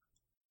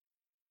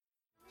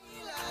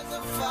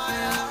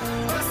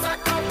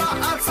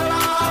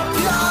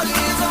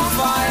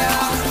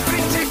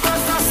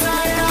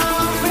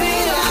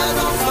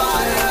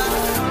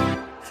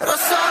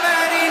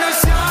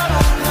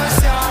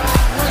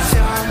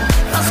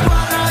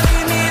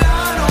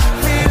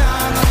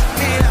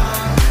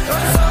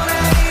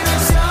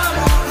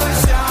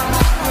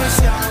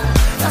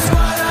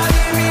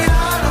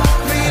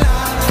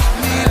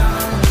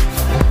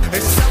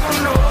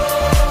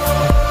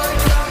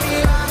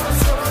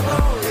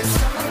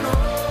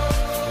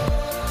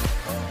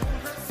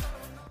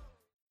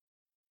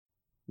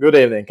Good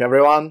evening,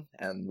 everyone,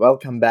 and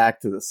welcome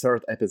back to the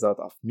third episode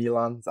of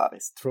Milan that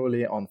is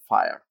truly on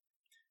fire.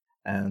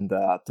 And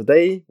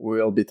today we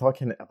will be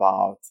talking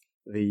about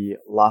the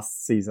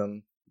last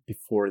season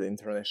before the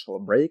international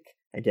break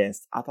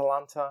against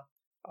Atalanta.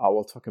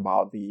 We'll talk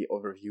about the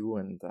overview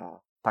and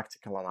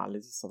tactical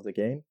analysis of the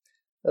game.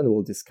 Then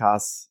we'll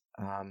discuss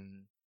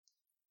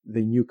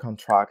the new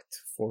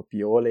contract for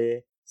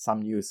Pioli,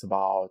 some news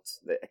about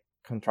the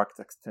contract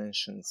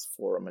extensions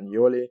for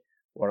Magnoli.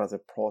 What are the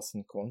pros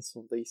and cons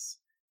of this?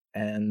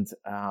 And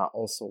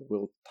also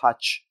we'll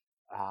touch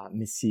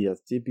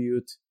Messia's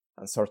debut,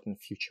 uncertain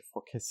future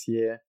for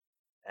Kessie,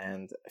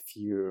 and a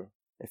few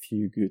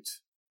good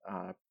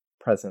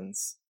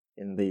presents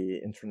in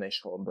the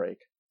international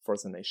break for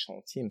the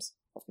national teams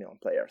of Milan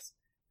players.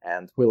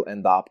 And we'll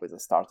end up with the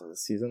start of the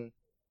season,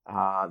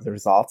 the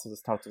results of the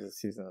start of the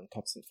season, and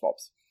tops and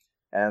flops.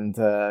 And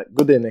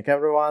good evening,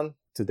 everyone.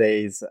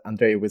 Today is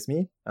Andrei with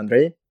me.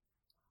 Andrei,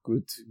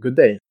 good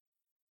day.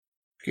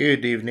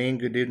 Good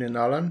evening,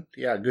 Alan.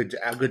 Yeah, a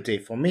good day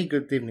for me,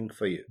 good evening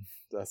for you.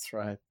 That's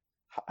right.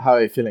 How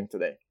are you feeling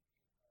today?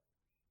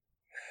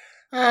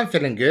 I'm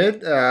feeling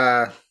good.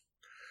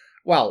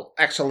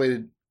 Actually,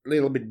 a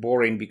little bit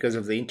boring because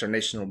of the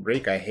international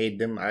break. I hate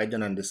them. I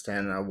don't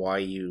understand why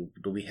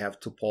we have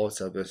to pause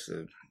those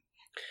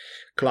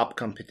club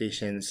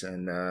competitions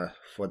and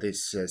for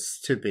this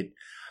stupid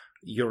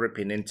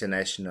European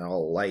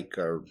international, like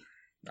I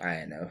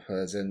don't know,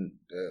 as in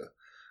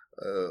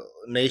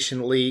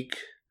Nation League,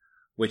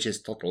 which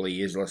is totally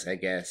useless, I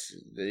guess.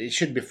 It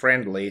should be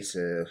friendly,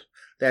 so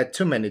there are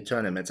too many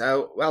tournaments.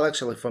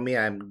 Actually, for me,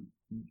 I'm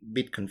a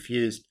bit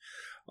confused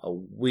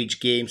which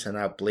games are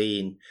now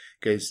playing,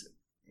 because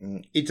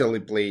Italy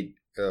played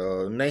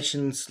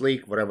Nations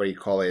League, whatever you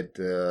call it,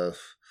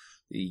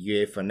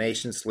 UEFA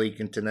Nations League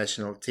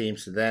international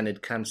teams. Then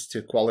it comes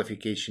to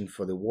qualification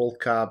for the World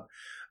Cup.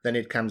 Then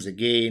it comes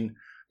again.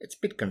 It's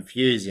a bit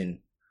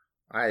confusing.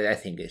 I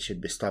think it should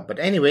be stopped. But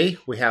anyway,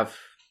 we have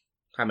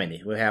how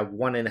many? We have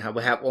 1.5.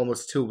 We have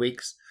almost 2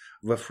 weeks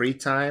of free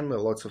time.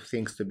 Lots of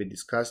things to be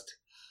discussed.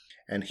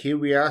 And here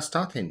we are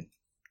starting.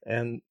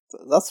 And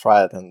that's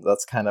right. And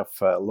that's kind of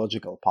a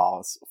logical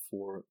pause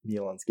for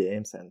Milan's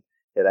games. And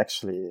it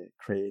actually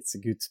creates a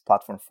good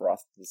platform for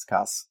us to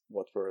discuss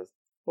what was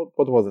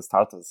the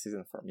start of the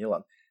season for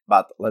Milan.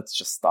 But let's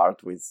just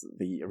start with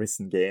the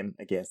recent game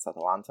against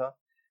Atalanta.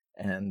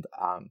 And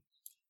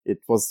it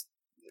was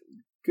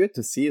good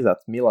to see that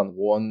Milan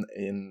won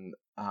in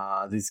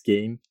this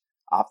game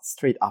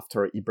straight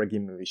after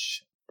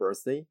Ibrahimovic's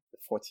birthday, the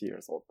 40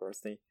 years old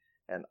birthday,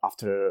 and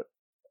after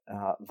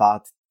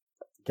that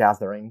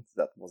gathering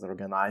that was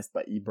organized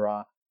by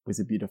Ibra with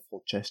a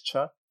beautiful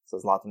gesture. So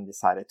Zlatan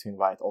decided to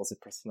invite all the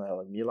personnel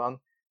in Milan,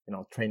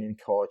 training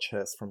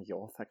coaches from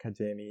youth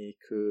academy,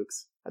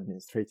 cooks,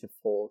 administrative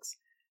folks,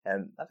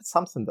 and that is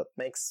something that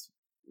makes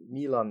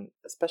Milan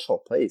a special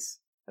place.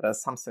 That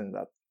is something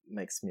that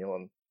makes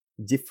Milan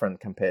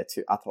different compared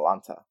to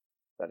Atalanta,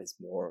 that is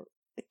more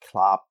a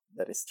club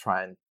that is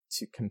trying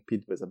to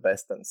compete with the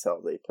best and sell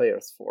their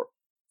players for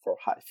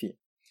high fee.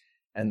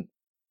 And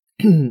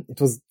it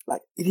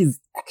is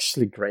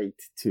actually great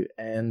to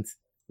end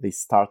the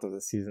start of the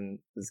season,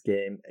 this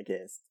game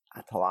against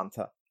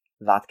Atalanta,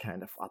 that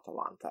kind of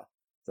Atalanta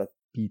that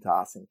beat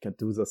us in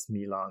Gattuso's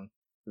Milan,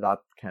 that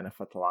kind of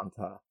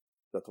Atalanta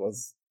that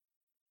was,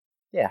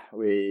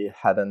 we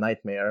had a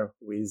nightmare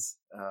with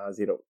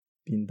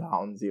being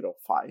down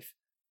 0-5.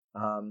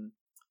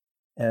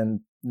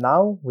 And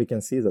now we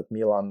can see that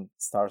Milan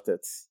started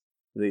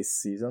this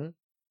season.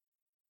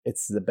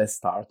 It's the best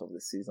start of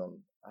the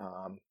season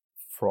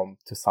from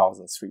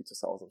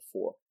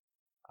 2003-2004.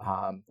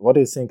 What do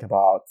you think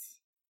about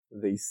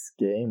this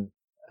game,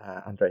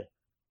 Andrei?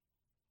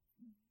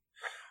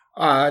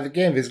 The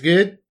game is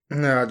good.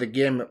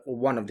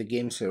 One of the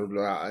games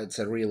it's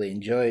really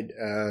enjoyed.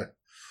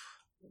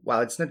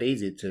 It's not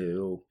easy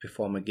to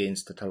perform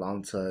against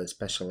Atalanta,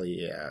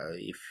 especially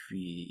if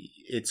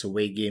it's a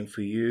away game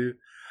for you.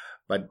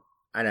 But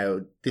I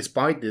know,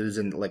 despite this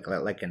isn't like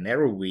a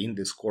narrow win,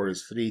 the score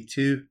is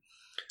 3-2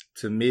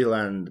 to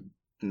Milan.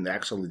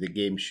 Actually, the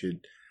game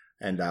should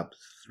end up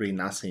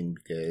 3-0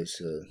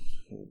 because,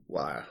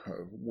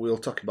 we'll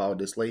talk about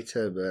this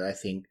later. But I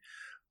think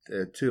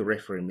the 2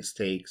 referee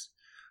mistakes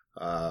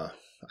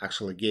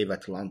actually gave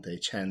Atalanta a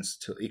chance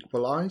to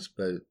equalize.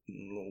 But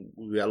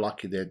we are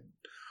lucky that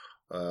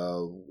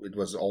it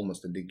was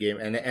almost at the game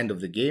and the end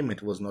of the game.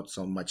 It was not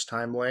so much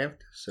time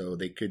left, so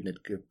they couldn't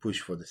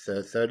push for the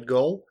third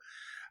goal.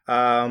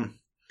 But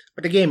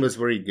the game was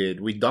very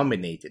good. We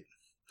dominated.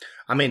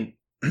 I mean,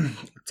 we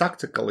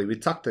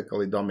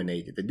tactically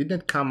dominated. It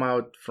didn't come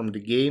out from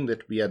the game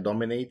that we are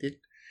dominated.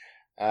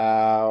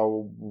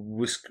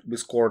 We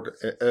scored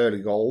an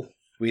early goal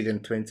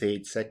within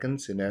 28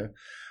 seconds,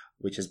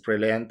 which is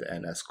brilliant,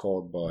 and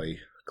scored by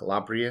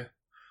Calabria,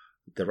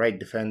 the right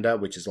defender,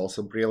 which is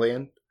also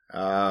brilliant.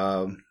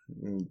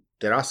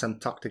 There are some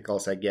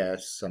tacticals, I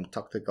guess,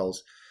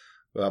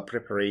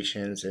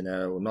 preparations,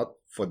 not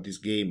for this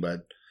game,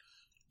 but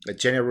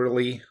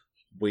generally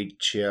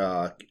which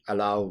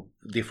allow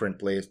different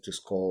players to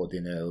score.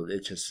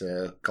 It's just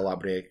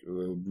Calabria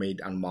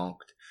made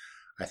unmarked.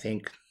 I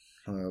think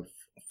a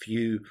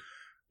few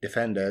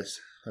defenders,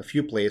 a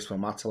few players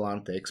from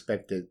Atalanta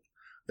expected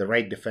the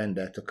right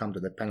defender to come to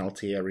the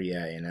penalty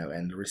area,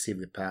 and receive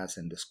the pass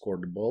and to score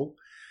the ball.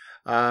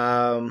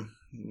 Then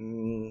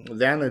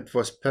it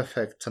was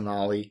perfect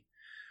Tonali,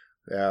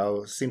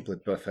 simply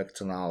perfect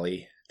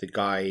Tonali. The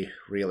guy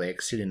really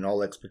exceeding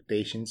all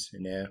expectations.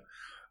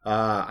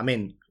 I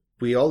mean,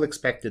 we all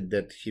expected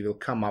that he will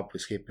come up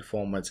with his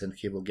performance and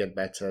he will get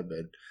better,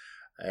 but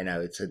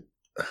it's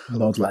Not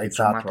looks like a like that,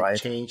 dramatic right?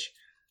 change.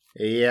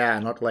 Yeah,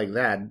 not like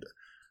that.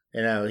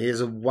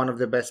 He's one of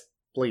the best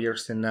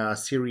players in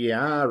Serie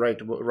A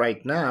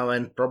right now,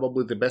 and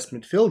probably the best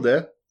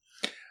midfielder,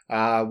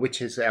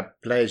 which is a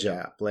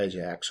pleasure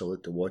actually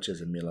to watch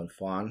as a Milan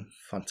fan.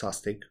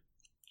 Fantastic,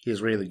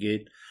 he's really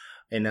good,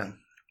 and uh,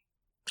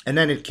 and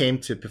then it came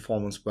to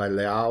performance by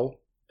Leao.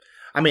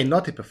 I mean,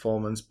 not a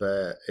performance,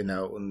 but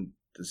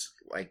this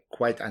like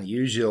quite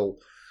unusual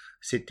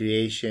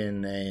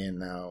situation,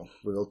 and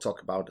we will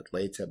talk about it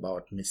later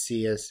about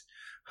Messias,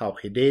 how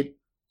he did.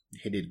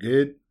 He did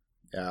good,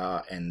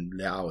 and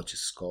Leao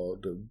just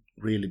scored a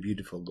really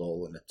beautiful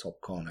goal in the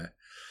top corner.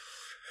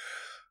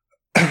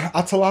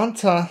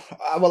 Atalanta.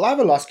 Well, I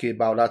will ask you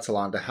about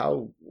Atalanta.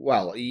 How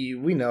well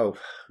we know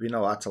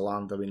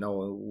Atalanta. We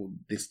know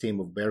this team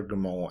of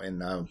Bergamo,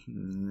 and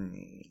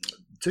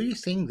do you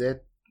think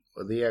that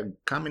they are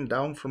coming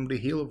down from the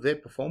hill of their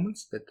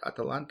performance? That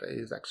Atalanta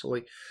is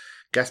actually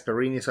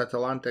Gasperini's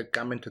Atalanta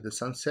coming to the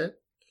sunset?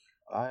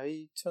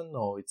 I don't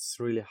know. It's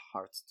really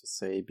hard to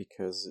say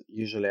because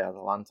usually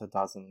Atalanta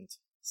doesn't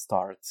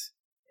start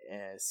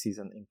a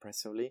season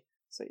impressively.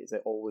 So they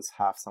always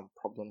have some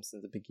problems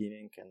in the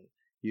beginning, and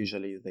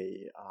usually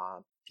they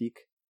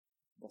peak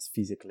both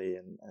physically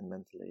and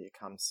mentally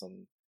comes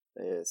on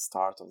the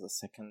start of the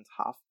second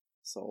half.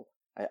 So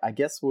I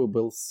guess we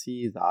will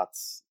see that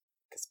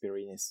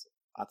Gasperini's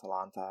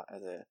Atalanta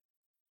as a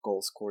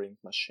goal scoring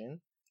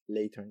machine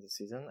later in the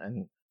season,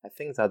 and I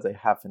think that they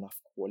have enough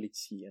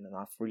quality and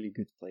enough really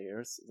good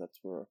players that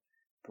were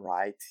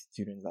bright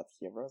during that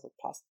era that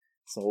passed.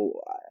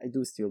 So I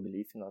do still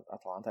believe in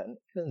Atalanta, and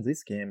even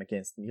this game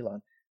against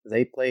Milan,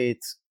 they played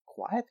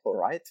quite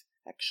alright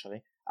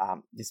actually,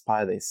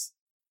 despite this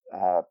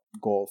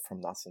goal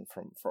from nothing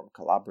from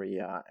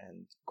Calabria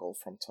and goal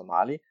from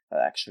Tonali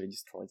that actually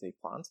destroyed their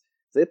plans.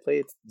 They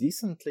played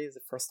decently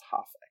the first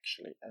half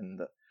actually,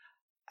 and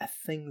I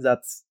think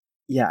that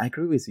I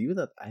agree with you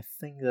that I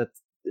think that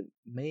the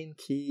main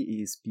key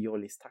is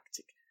Pioli's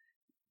tactic.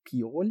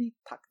 Pioli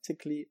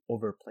tactically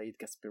overplayed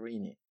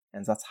Gasperini,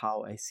 and that's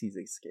how I see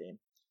this game.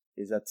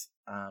 Is that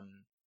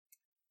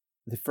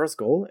the first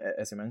goal,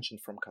 as I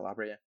mentioned, from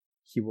Calabria,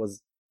 he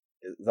was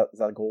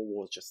that goal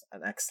was just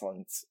an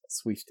excellent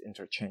swift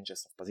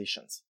interchanges of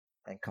positions,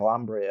 and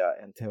Calabria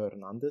and Theo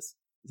Hernandez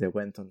they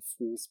went on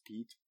full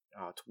speed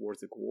towards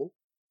the goal,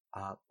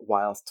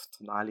 whilst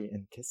Tonali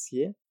and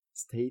Kessie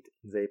stayed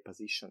in their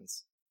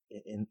positions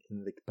in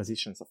the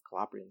positions of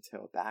Calabria and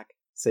Theo back,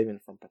 saving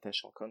from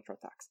potential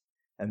counterattacks,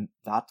 and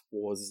that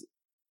was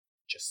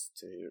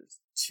just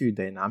too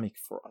dynamic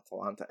for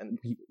Atalanta. And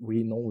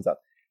we know that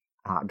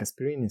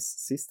Gasperini's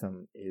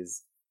system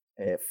is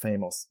a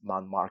famous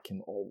man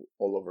marking all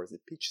over the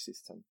pitch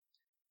system.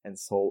 And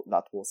so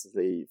that was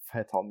the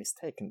fatal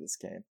mistake in this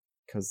game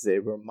because they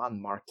were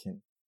man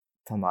marking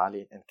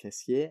Tonali and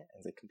Kessie,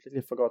 and they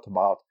completely forgot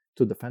about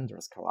two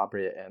defenders,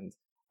 Calabria and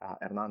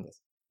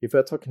Hernandez. If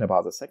we're talking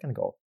about the second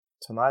goal,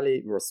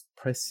 Tonali was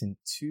pressing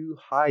too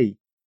high,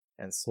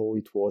 and so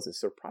it was a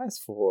surprise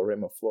for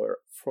Remo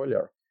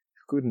Freuler,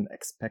 who couldn't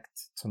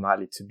expect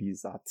Tonali to be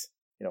that,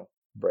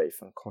 brave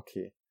and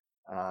cocky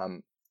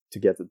to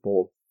get the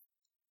ball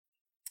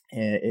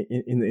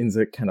in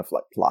the kind of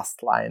like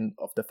last line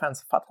of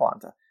defense of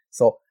Atalanta.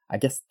 So I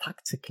guess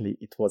tactically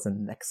it was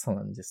an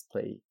excellent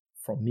display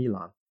from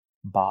Milan,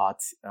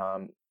 but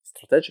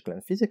strategically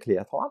and physically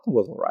Atalanta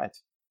was alright.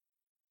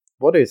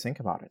 What do you think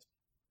about it?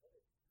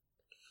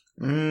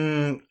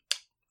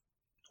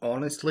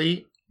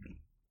 Honestly,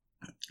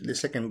 the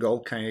second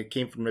goal kind of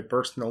came from a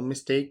personal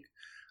mistake.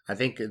 I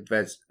think it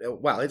was,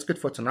 it's good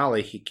for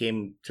Tonali. He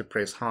came to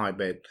press high,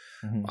 but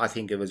I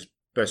think it was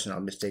personal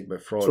mistake by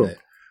Frode.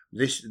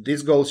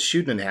 This goal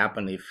shouldn't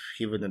happen if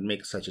he wouldn't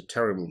make such a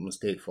terrible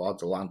mistake for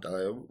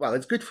Atalanta. Well,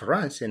 it's good for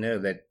us,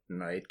 that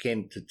it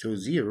came to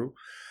 2-0,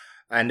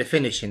 and the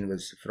finishing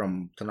was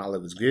from Tonali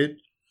was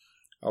good.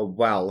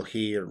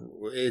 He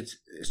is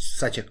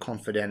such a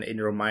confident. It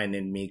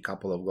reminded me a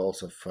couple of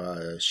goals of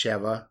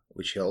Sheva,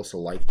 which he also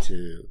liked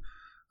to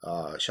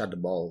shot the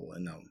ball,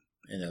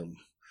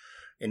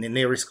 in the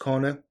nearest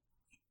corner.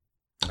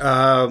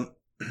 But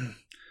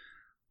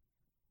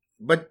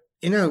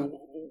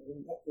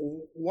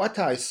what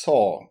I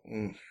saw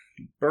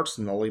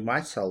personally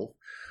myself,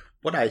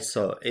 what I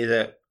saw is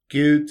a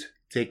good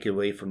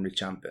takeaway from the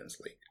Champions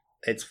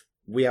League.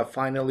 We are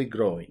finally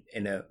growing.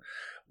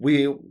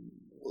 We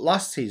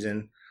last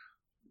season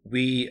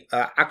we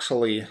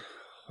actually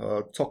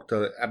talked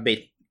a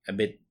bit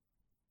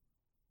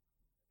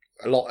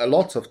a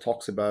lot of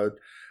talks about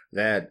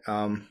that.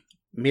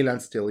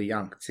 Milan's still a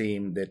young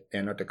team, that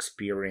they're not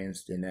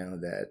experienced.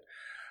 That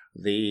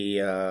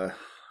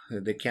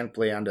they can't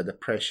play under the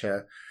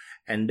pressure.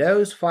 And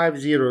those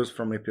 5-0s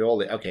from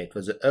Pioli, okay, it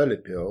was the early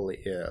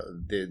Pioli.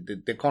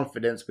 The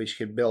confidence which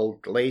he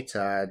built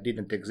later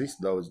didn't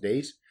exist those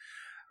days.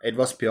 It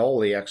was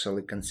Pioli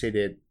actually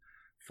conceded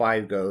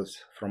 5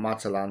 goals from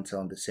Atalanta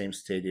on the same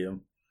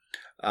stadium.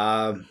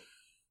 But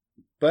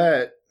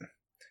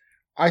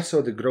I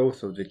saw the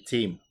growth of the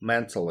team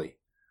mentally.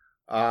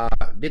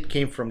 That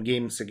came from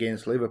games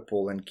against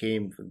Liverpool and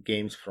came from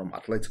games from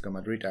Atletico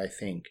Madrid, I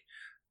think,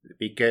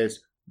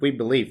 because we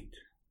believed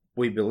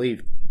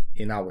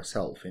in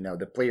ourselves.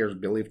 The players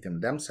believed in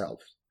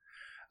themselves.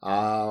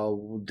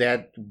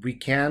 That we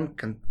can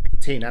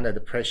contain under the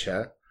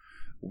pressure.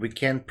 We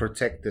can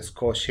protect the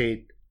score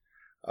sheet.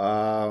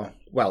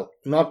 Well,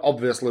 not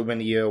obviously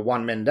when you're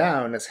one man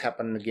down, as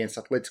happened against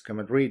Atletico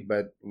Madrid,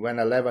 but when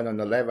 11 on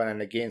 11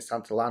 and against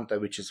Atalanta,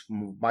 which is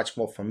much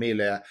more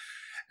familiar,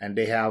 and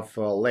they have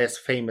less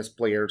famous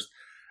players,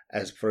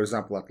 as for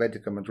example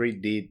Atletico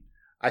Madrid did,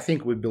 I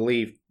think we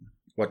believed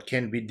what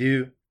can we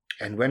do.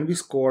 And when we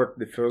scored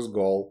the first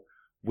goal,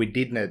 we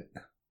did not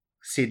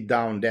sit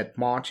down that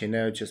much,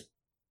 just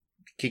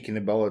kicking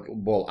the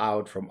ball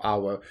out from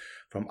our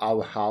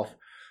half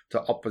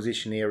to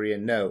opposition area.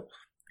 No,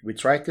 we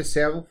tried to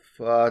save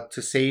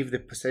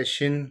the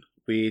possession.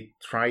 We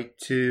tried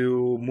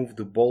to move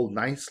the ball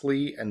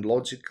nicely and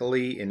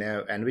logically, and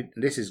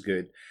this is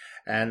good.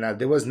 And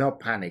there was no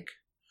panic.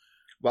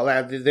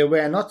 Well, there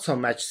were not so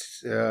much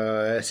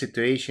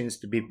situations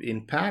to be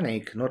in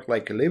panic, not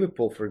like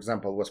Liverpool, for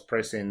example, was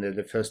pressing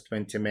the first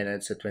 20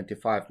 minutes or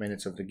 25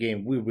 minutes of the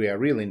game. We were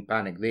really in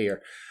panic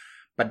there.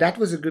 But that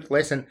was a good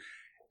lesson,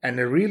 and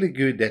really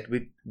good that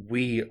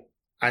we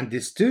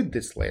understood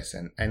this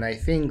lesson. And I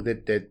think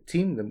that the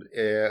team,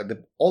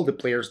 all the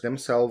players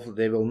themselves,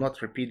 they will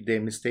not repeat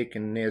their mistake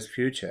in the near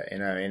future,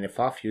 in the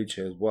far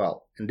future as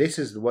well. And this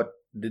is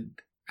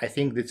I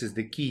think this is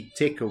the key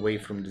takeaway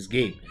from this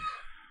game.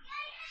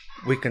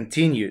 We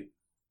continued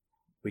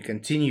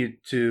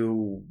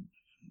to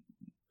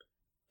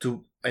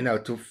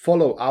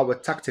follow our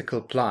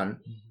tactical plan,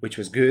 which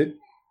was good.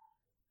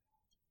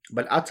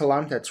 But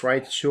Atalanta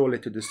tried surely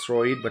to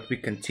destroy it, but we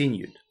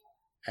continued,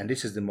 and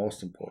this is the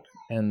most important.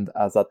 And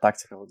as a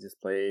tactical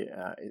display,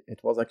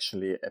 it was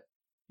actually a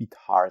bit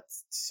hard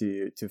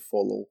to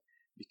follow,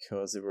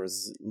 because there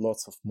was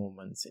lots of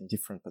movements in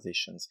different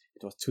positions.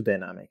 It was too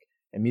dynamic.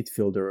 A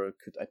midfielder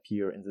could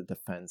appear in the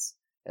defense,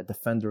 a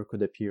defender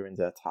could appear in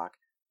the attack.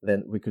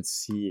 Then we could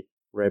see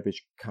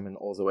Rebic coming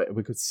all the way.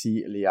 We could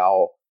see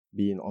Leao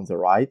being on the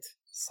right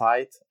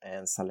side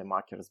and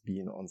Salemakers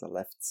being on the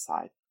left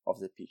side of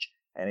the pitch.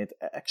 And it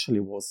actually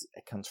was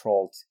a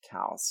controlled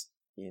chaos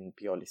in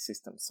Pioli's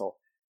system. So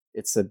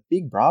it's a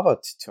big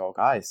bravo to our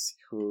guys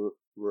who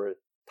were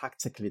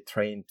tactically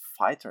trained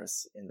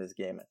fighters in this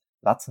game.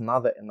 That's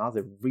another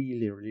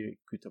really, really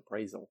good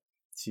appraisal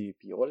to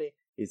Pioli,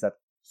 is that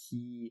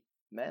he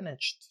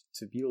managed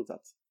to build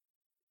that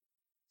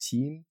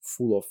team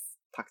full of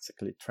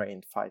tactically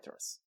trained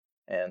fighters.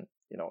 And,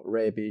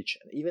 Rebic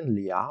and even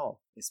Leao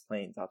is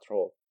playing that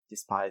role,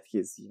 despite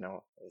his,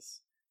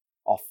 his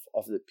off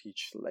the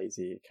pitch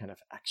lazy kind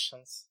of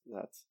actions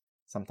that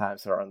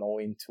sometimes are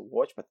annoying to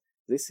watch. But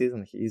this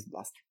season he is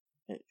blustering.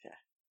 Yeah,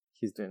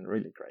 he's doing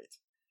really great.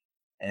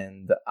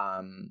 And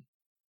I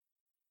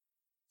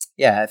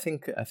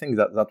think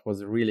that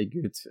was a really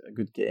good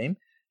game.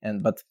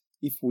 But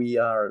if we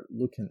are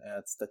looking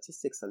at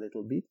statistics a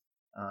little bit,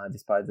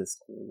 despite the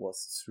score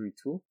was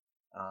 3-2,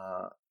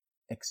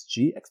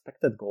 XG,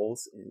 expected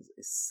goals,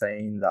 is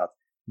saying that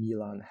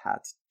Milan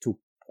had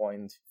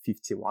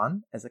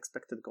 2.51 as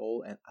expected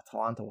goal, and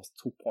Atalanta was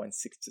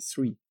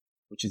 2.63,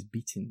 which is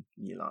beating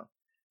Milan.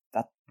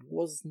 That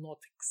was not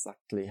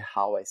exactly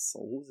how I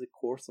saw the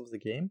course of the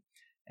game.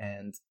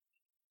 And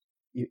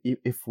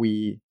if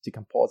we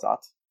decompose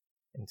that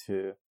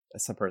into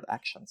separate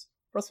actions,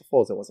 first of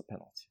all, there was a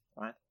penalty,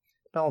 right?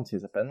 Penalty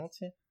is a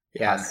penalty.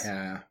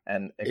 Yeah.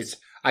 And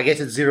I guess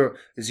it's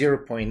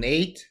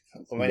 0.8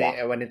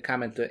 when it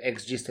comes to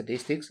XG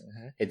statistics.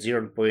 Mm-hmm. It's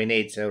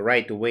 0.8, so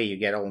right away you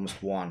get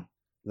almost 1.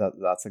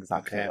 That's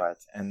exactly right.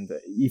 And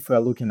if we're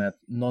looking at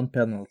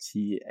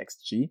non-penalty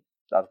XG,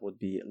 that would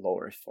be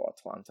lower for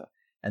Atalanta.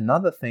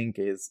 Another thing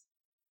is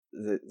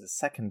the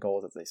second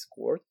goal that they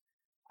scored.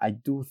 I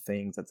do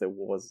think that there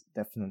was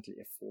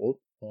definitely a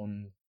fault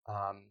on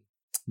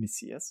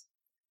Messias,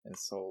 and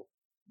so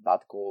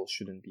that goal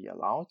shouldn't be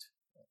allowed.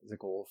 The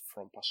goal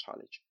from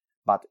Pasalic,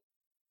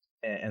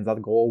 and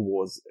that goal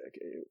was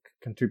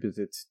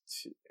contributing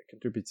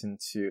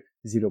to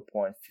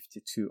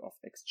 0.52 of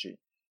XG.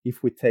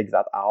 If we take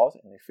that out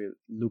and if we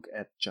look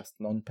at just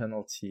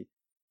non-penalty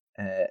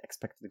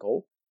expected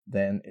goal,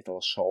 then it will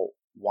show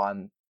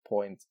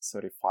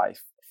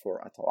 1.35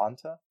 for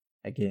Atalanta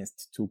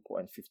against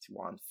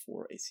 2.51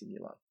 for AC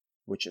Milan,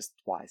 which is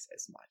twice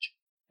as much.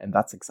 And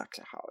that's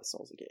exactly how I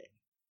saw the game.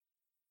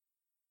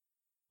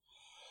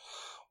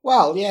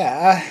 Well,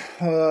 yeah,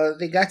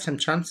 they got some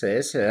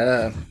chances.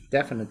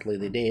 Definitely,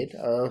 they did.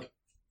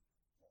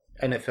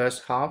 In the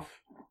first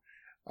half.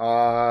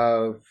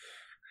 Uh,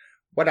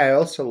 what I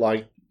also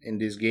liked in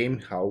this game,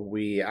 how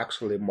we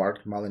actually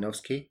marked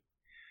Malinowski,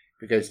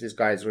 because this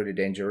guy is really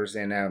dangerous,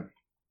 and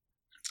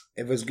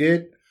it was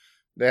good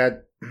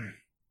that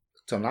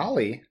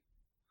Tonali,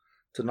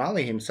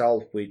 Tonali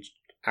himself, which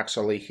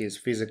actually he's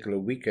physically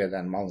weaker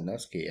than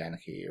Malinowski, and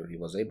he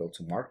was able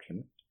to mark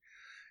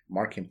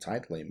him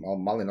tightly.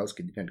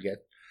 Malinowski didn't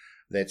get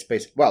that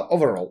space. Well,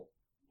 overall,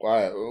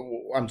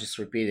 I'm just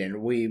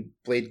repeating. We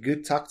played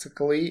good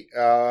tactically.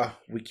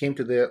 We came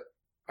to the,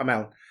 I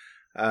mean,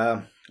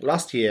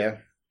 last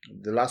year,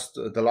 the last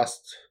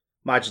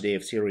match day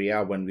of Serie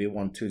A when we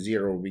won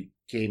 2-0, we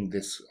came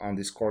this on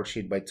the score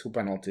sheet by two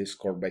penalties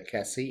scored by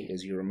Kessie,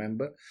 as you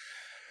remember.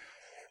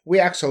 We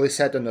actually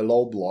sat on a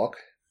low block,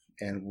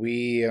 and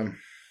we,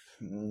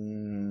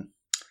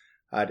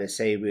 how to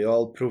say, we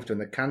all proved on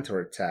the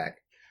counter attack.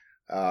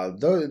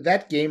 Though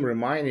that game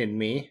reminded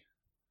me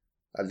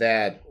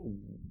that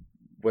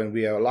when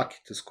we are lucky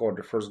to score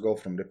the first goal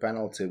from the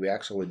penalty, we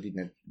actually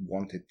didn't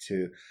wanted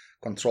to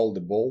control the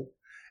ball,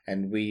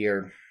 and we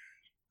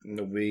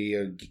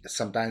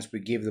sometimes we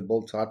give the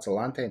ball to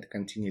Atalanta and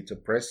continue to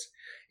press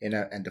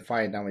and to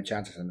find our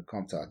chances in the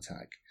counter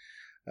attack,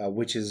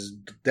 which is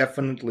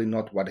definitely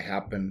not what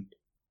happened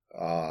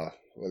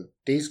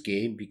this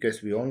game,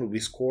 because we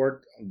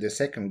scored the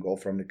second goal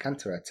from the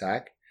counter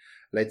attack.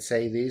 Let's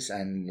say this,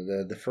 and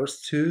the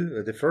first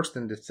two, the first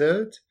and the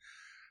third,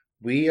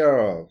 we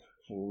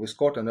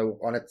scored on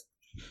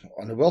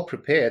a well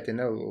prepared,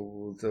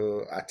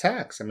 the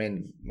attacks. I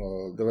mean,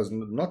 there was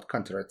not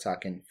counter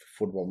attack in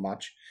football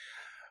much,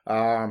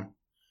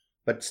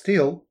 but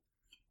still,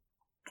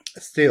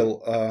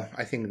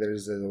 I think there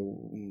is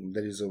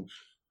a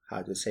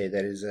how to say,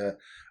 there is a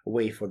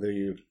way for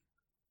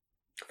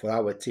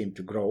our team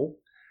to grow,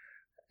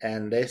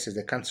 and this is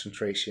the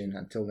concentration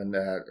until the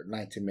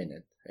 90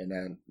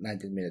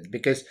 minutes,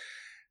 because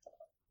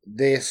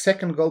the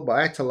second goal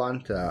by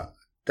Atalanta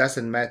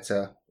doesn't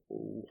matter.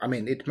 I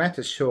mean, it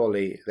matters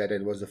surely that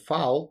it was a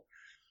foul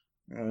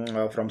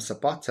from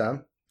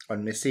Zapata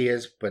on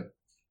Messias, but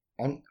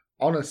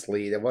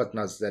honestly, there was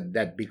not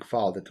that big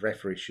foul that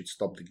referee should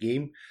stop the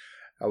game.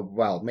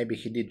 Well, maybe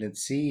he didn't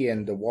see,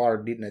 and the VAR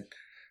didn't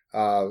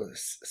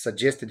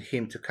suggested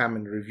him to come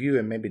and review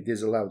and maybe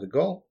disallow the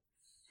goal.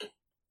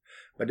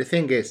 But the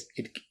thing is,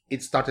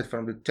 it started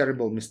from a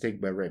terrible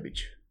mistake by Rebic.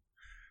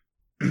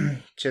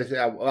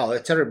 A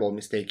terrible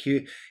mistake.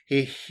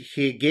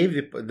 He gave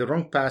the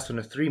wrong pass on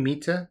a 3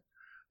 meter.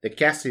 The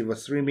Kessie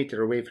was 3 meters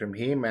away from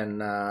him,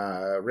 and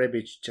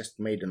Rebic just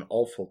made an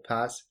awful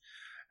pass.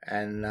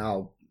 And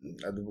now,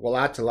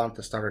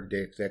 Atalanta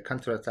started their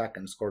counter attack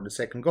and scored the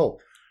second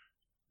goal.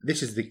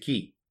 This is the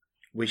key.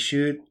 We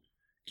should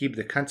keep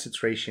the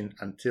concentration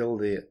until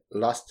the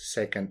last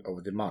second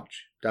of the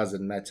match.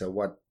 Doesn't matter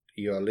what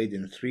you are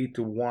leading 3-1,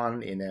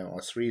 or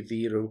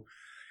 3-0.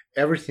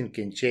 Everything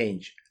can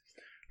change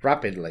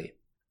rapidly,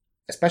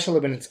 especially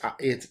when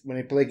it's when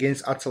you play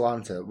against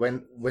Atalanta.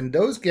 When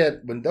those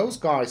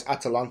guys,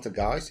 Atalanta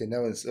guys,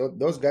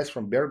 those guys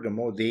from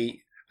Bergamo,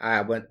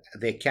 when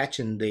they're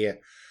catching their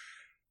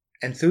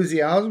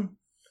enthusiasm,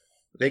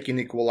 they can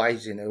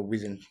equalize,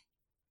 within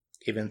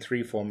even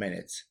 3-4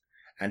 minutes,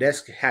 and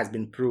that has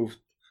been proved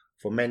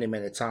for many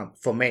times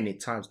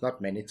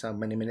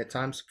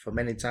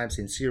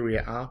in Serie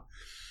A,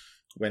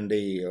 when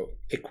they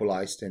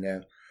equalized,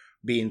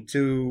 being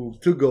two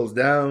goals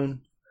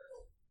down,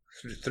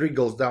 3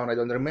 goals down. I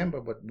don't remember,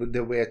 but they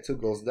were 2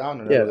 goals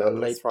down, and Yeah, a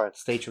late that's right.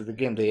 stage of the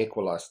game they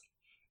equalized.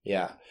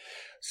 Yeah,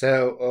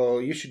 so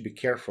you should be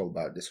careful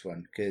about this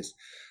one, because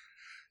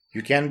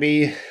you can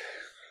be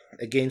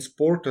against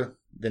Porto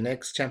the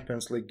next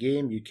Champions League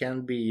game. You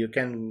can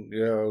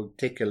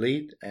take a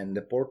lead, and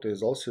the Porto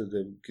is also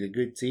the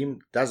good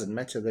team. Doesn't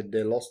matter that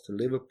they lost to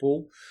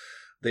Liverpool.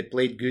 They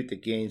played good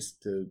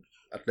against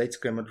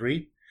Atletico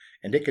Madrid,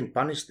 and they can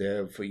punish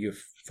you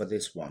for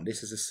this one.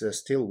 This is a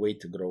still way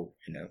to grow.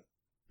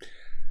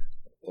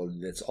 Well,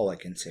 that's all I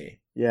can say.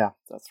 Yeah,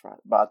 that's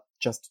right. But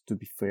just to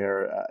be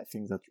fair, I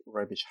think that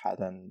Rebic had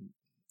a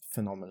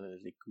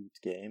phenomenally good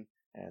game,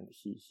 and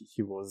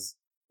he was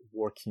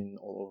working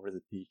all over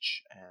the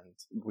pitch and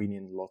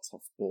winning lots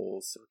of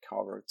balls,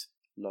 recovered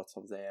lots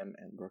of them,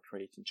 and were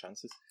creating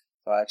chances.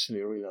 So I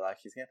actually really like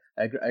his game.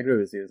 I agree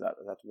with you that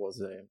that was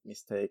a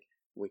mistake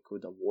we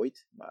could avoid,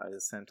 but at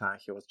the same time,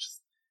 he was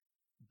just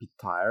a bit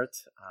tired,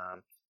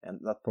 and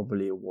that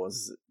probably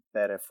was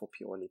better for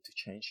Pioli to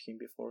change him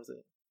before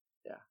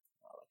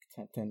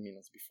like 10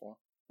 minutes before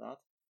that.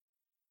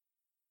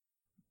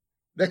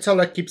 That's all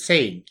I keep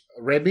saying.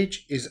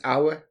 Rebic is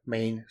our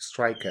main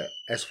striker.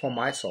 As for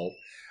myself,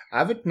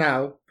 I would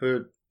now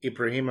put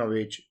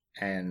Ibrahimovic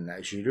and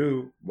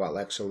Giroud. Well,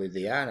 actually,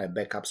 they are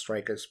backup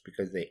strikers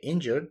because they're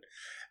injured.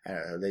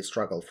 They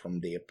struggle from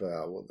the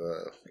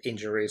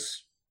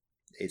injuries.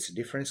 It's a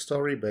different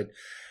story, but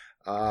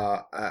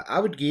I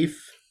would give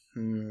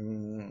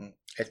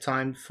a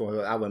time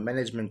for our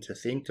management to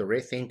think, to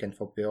rethink, and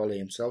for Pioli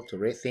himself to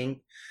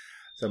rethink.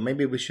 So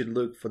maybe we should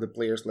look for the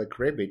players like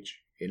Rebic,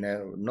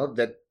 not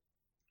that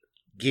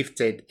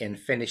gifted in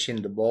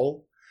finishing the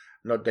ball,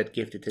 not that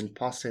gifted in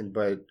passing,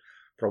 but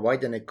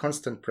providing a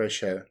constant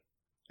pressure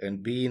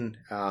and being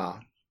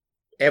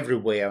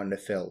everywhere on the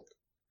field.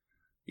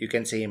 You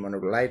can see him on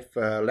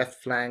the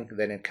left flank,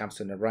 then it comes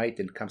to the right,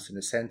 it comes to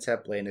the center,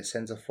 playing the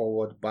center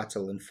forward,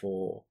 battling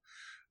for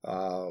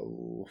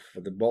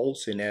the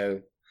balls,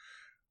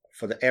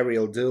 for the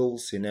aerial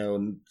duels,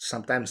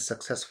 sometimes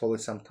successfully,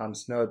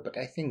 sometimes not. But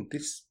I think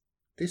this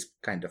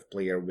kind of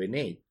player we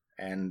need.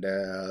 And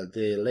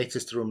the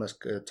latest rumors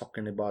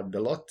talking about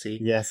Belotti,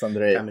 yes,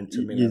 Andrei, coming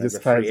to Milan you as a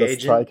described free the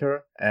agent.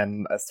 striker,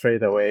 and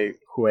straight away,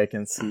 who I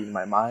can see in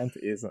my mind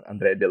is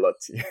Andrea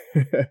Belotti.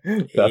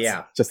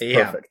 That's just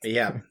perfect.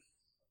 Yeah,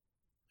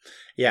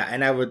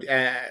 and I would,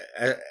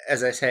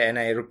 as I say, and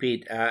I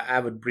repeat,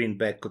 I would bring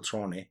back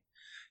Cotrone,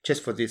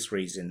 just for this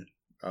reason.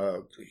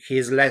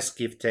 He's less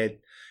gifted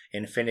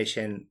in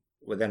finishing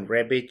than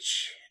Rebic.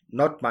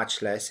 Not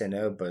much less,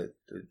 but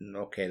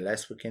okay,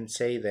 less we can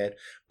say that.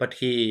 But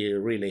he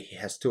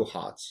has two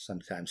hearts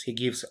sometimes. He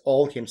gives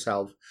all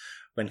himself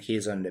when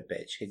he's on the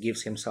pitch. He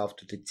gives himself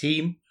to the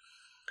team.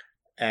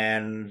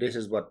 And this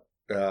is what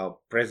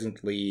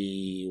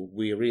presently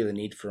we really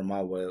need from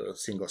our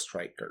single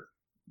striker.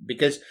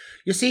 Because,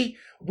 you see,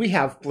 we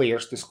have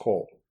players to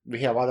score.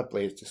 We have other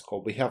players to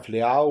score. We have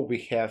Leao,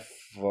 we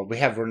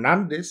have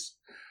Hernandez,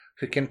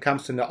 who can come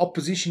to the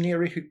opposition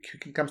area, who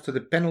can come to the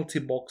penalty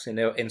box,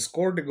 and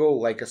score the goal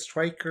like a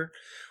striker.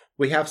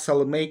 We have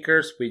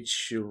Salamakers,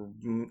 which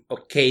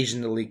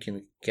occasionally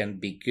can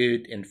be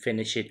good and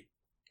finish it.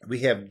 We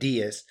have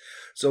Diaz,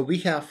 so we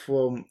have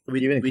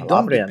we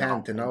don't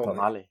depend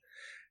Tonali.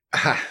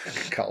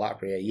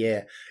 Calabria,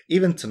 yeah.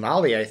 Even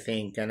Tonali, I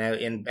think,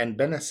 and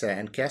Benessa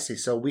and Kessie.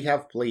 So we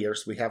have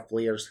players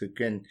who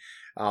can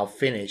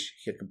finish,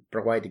 who can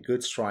provide a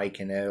good strike,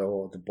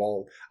 or the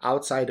ball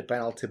outside the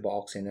penalty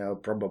box,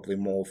 probably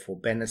more for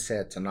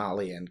Benessa,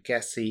 Tonali, and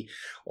Kessie,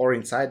 or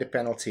inside the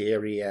penalty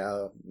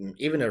area.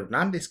 Even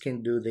Hernandez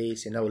can do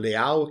this,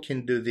 Leao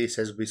can do this,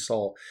 as we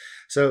saw.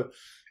 So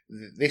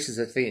this is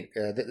the thing.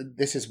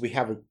 We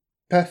have a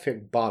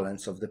perfect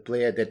balance of the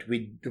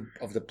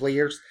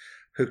players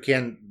who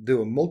can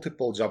do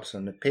multiple jobs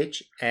on the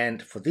pitch.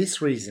 And for this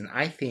reason,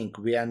 I think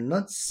we are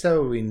not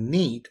so in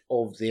need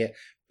of the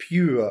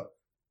pure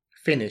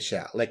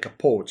finisher, like a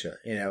poacher,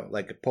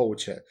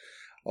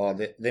 or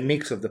the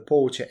mix of the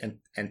poacher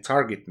and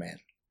target man,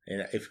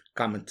 if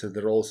coming to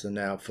the roles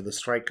now for the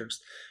strikers,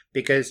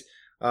 because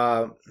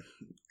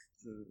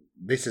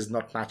this is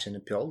not matching the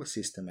Pioli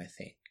system, I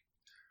think.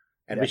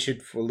 And we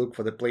should look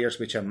for the players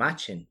which are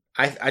matching.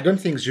 I don't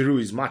think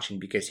Giroud is matching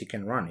because he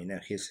can run.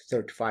 He's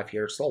 35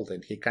 years old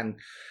and he can.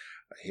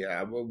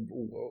 Yeah,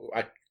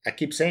 I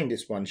keep saying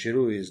this one.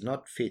 Giroud is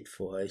not fit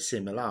for AC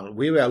Milan.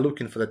 We were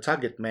looking for the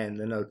target man,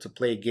 to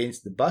play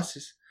against the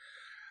buses.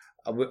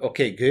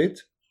 Okay,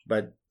 good,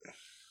 but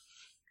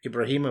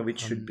Ibrahimovic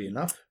should be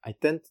enough. I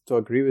tend to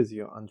agree with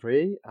you,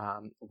 Andrei.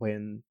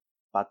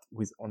 But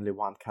with only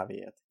one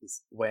caveat: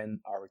 is when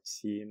our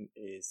team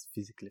is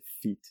physically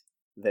fit,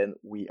 then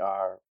we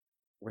are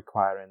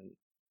requiring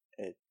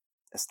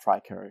a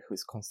striker who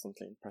is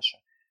constantly in pressure.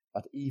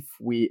 But if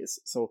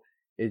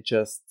it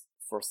just,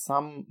 for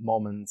some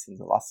moments in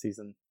the last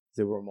season,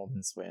 there were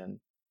moments when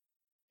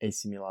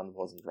AC Milan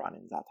wasn't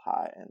running that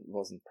high and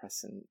wasn't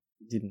pressing,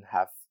 didn't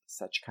have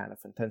such kind of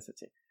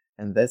intensity.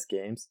 And these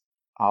games,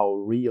 our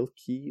real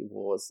key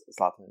was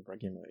Zlatan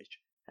Ibrahimovic,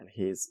 and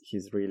his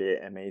really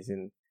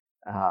amazing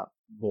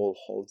ball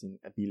holding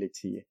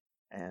ability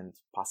and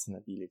passing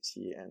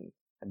ability and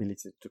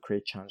ability to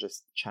create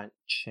chances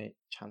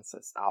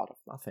out of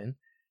nothing.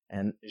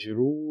 And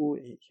Giroud,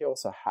 he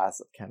also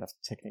has a kind of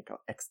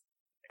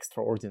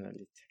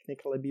extraordinarily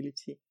technical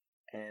ability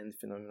and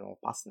phenomenal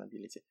passing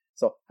ability.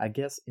 So I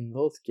guess in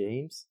those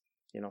games,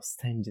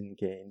 standing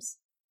games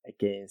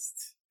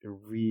against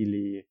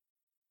really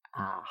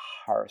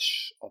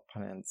harsh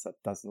opponents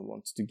that doesn't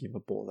want to give a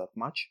ball that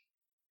much,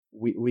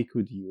 we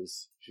could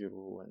use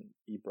Giroud and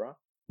Ibra.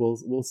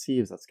 We'll see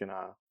if that's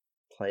gonna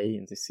play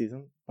in this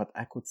season, but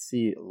I could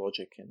see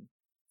logic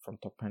from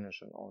top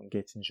management on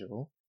getting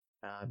Giroud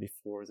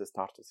before the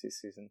start of this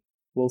season.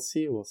 We'll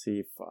see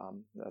if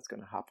that's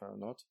gonna happen or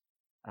not.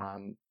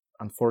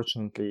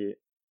 Unfortunately,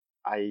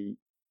 I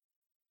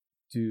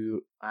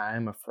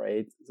am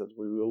afraid that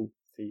we will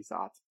see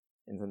that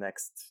in the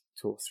next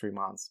 2 or 3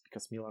 months,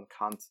 because Milan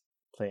can't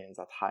play in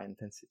that high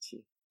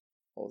intensity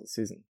all the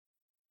season.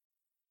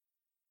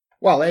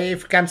 Well,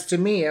 if it comes to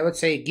me, I would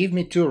say give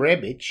me 2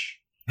 Rebic,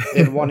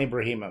 then 1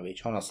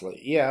 Ibrahimovic, honestly.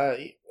 Yeah,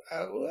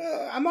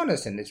 I'm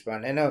honest in this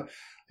one.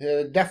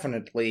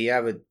 Definitely I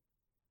would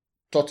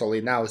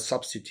totally now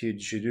substitute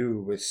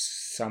Giroud with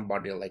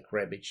somebody like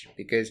Rebic,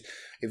 because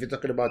if you're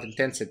talking about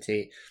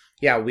intensity,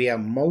 yeah, we are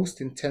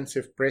most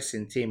intensive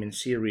pressing team in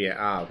Serie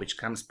A, which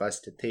comes by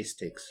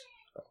statistics.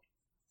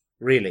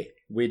 Really,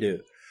 we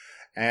do.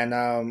 And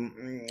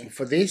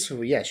for this,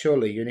 yeah,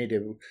 surely you need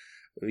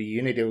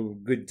You need a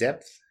good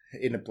depth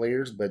in the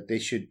players, but they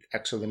should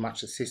actually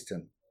match the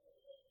system.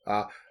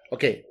 Uh,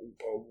 okay,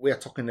 we are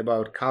talking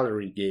about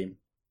calorie game.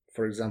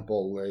 For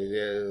example,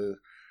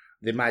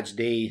 the match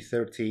day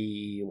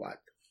 30, what,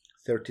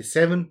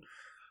 37,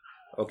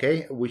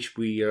 okay, which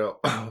we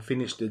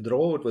finished the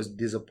draw. It was a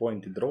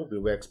disappointing draw. We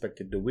were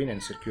expected to win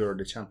and secure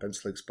the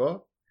Champions League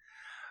spot.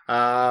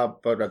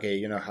 But okay,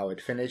 you know how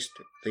it finished.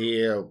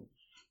 The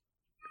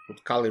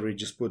Cagliari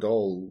just put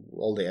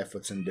all the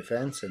efforts in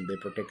defense, and they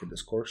protected the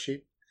score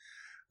sheet.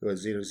 It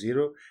was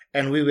 0-0.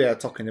 And we were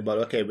talking about,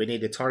 okay, we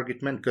need a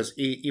target man because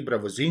Ibra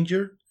was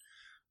injured,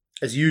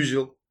 as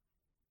usual.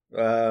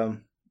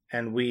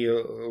 And we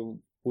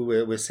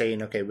were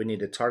saying, okay, we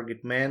need a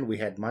target man. We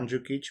had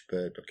Mandzukic,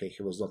 but okay,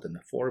 he was not in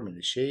the form, in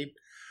the shape.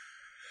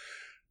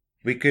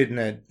 We could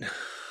not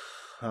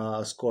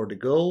score the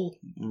goal,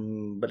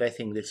 but I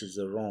think this is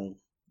the wrong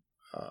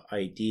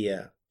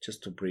idea,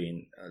 just to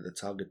bring the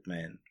target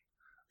man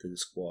to the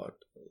squad.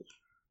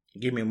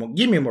 Give me more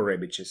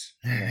Rebiches.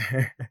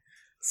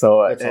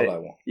 So that's all I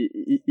want.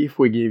 If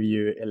we give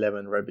you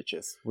 11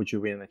 Rebiches, would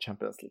you win the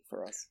Champions League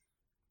for us?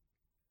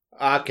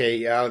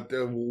 Okay,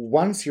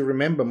 once you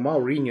remember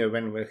Mourinho,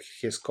 when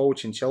his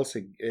coach in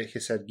Chelsea, he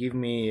said, give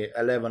me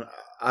 11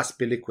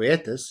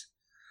 Aspilicuetas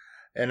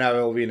and I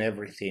will win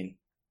everything,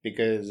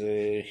 because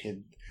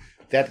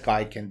that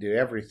guy can do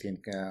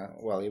everything.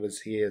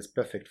 He is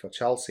perfect for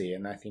Chelsea,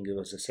 and I think it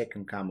was the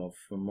second come of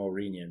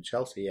Mourinho in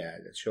Chelsea. Yeah,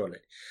 surely.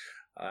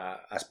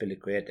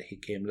 Aspilicueta, he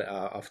came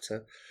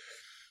after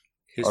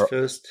his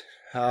first.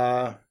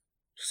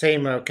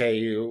 Same, okay,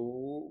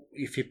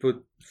 if you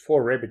put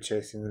 4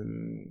 Rebiches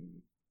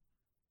in,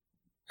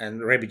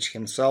 and Rebic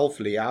himself,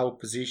 Leao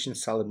position,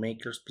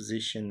 Salamaker's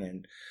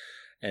position,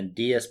 and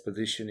Diaz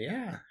position,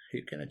 yeah,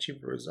 you can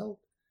achieve a result.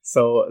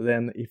 So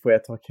then if we are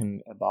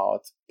talking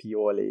about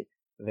Pioli,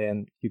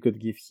 then you could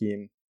give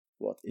him,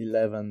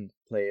 11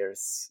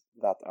 players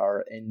that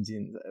are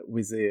ending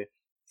with the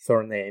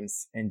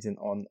surnames ending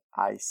on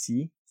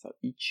IC, so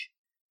each,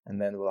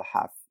 and then we'll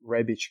have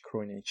Rebic,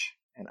 Krunic,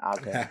 and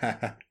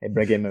other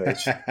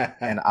Ibrahimovic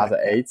and other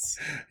 8s,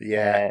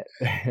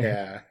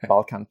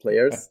 Balkan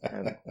players,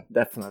 and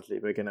definitely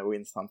we're gonna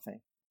win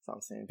something,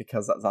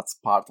 because that's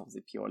part of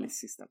the Pioli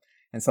system.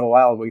 And so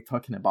while we're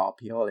talking about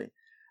Pioli,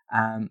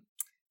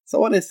 so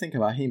what I think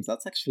about him,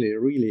 that's actually a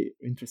really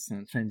interesting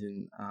and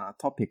trending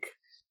topic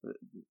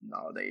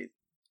nowadays.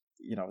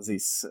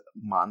 These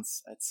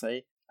months, I'd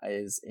say,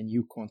 is a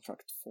new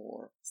contract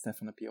for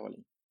Stefano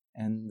Pioli,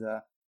 and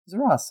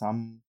there are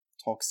some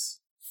talks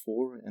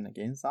for and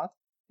against that,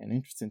 and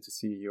interesting to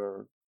see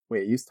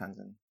where you stand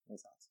in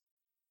with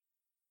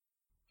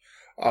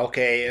that.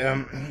 Okay,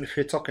 if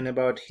you're talking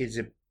about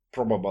his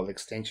probable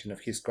extension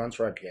of his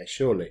contract, yeah,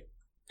 surely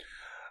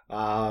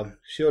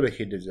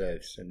he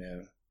deserves,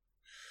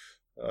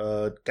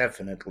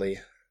 definitely.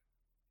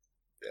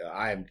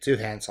 I'm 2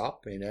 hands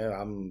up,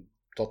 I'm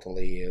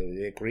totally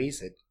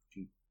agrees that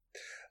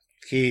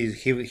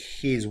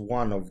he's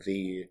one of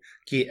the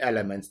key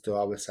elements to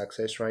our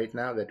success right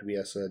now, that we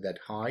are so that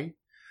high.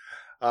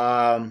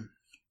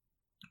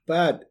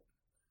 But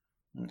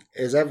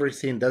as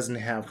everything doesn't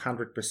have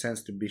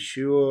 100% to be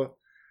sure,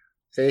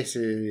 this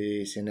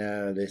is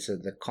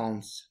the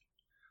cons.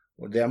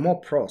 Well, there are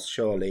more pros,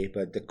 surely,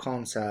 but the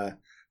cons are,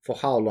 for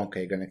how long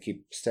are you going to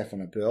keep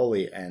Stefano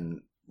Pioli,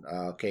 and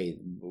okay,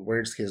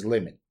 where's his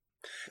limit?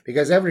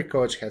 Because every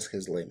coach has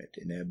his limit,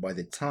 by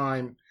the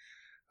time,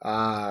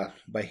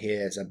 by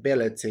his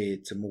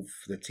ability to move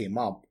the team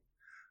up.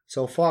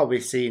 So far,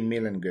 we've seen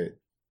Milan good,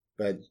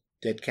 but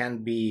there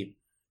can be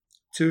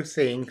 2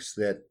 things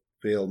that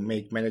will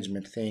make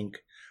management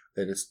think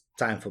that it's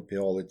time for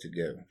Pioli to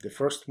go. The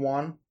first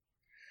one,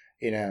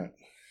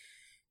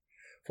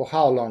 for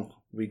how long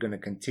we're going to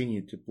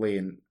continue to play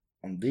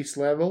on this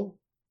level.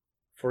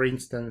 For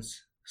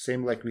instance,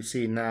 same like we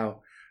see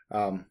now,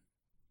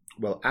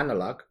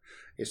 analog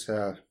is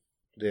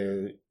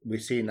we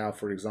see now,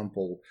 for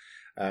example,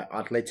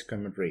 Atletico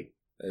Madrid.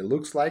 It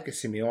looks like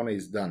Simeone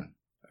is done.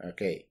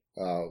 Okay,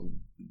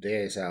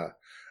 there's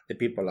the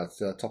people are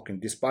talking,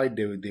 despite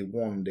they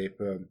won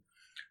the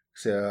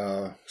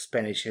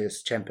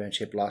Spanish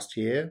championship last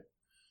year.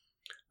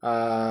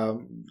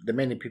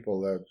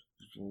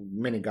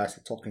 Many guys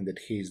are talking that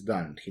he's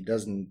done.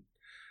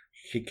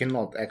 He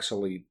cannot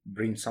actually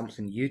bring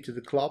something new to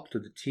the club, to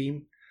the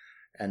team,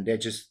 and they're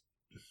just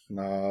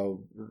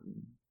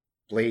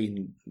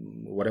playing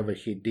whatever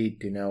he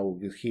did,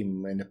 with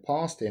him in the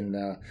past, and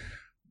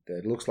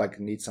it looks like it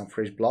needs some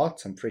fresh blood,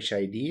 some fresh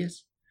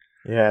ideas.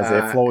 Yeah,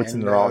 they're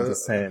floating around the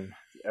same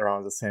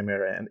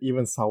area, and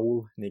even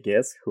Saul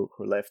Niguez, who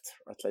left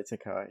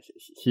Atletico,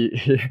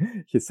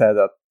 he said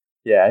that,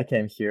 yeah, I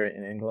came here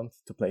in England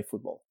to play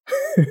football.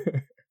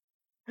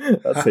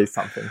 That says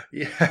something.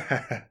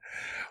 Yeah.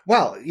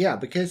 Well, yeah,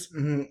 because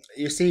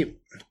you see,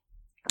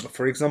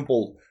 for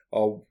example,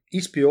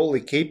 is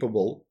Pioli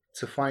capable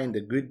to find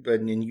a good but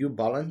a new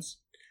balance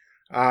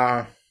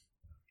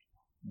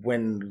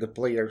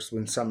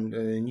when some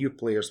new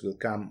players will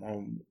come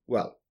on?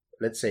 Well,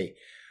 let's say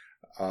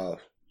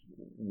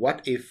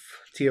what if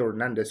Theo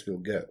Hernandez will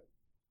go?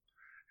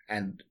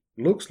 And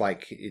looks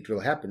like it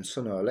will happen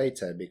sooner or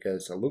later,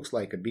 because it looks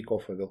like a big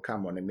offer will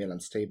come on a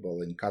Milan's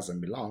table in Casa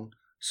Milan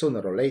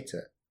sooner or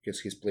later,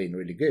 because he's playing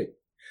really good.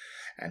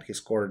 And he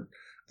scored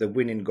the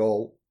winning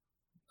goal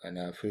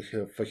and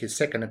for his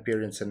second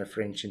appearance in a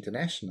French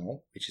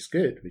international, which is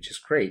good, which is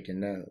great.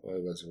 And it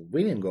was a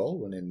winning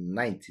goal in the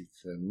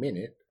 90th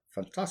minute.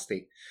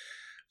 Fantastic.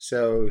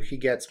 So he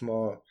gets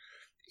more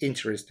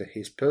interest in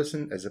his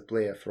person as a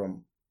player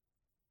from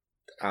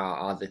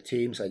other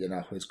teams. I don't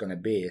know who it's going to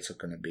be. It's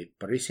going to be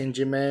Paris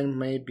Saint-Germain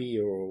maybe,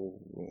 or,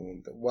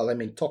 well, I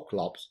mean, top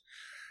clubs.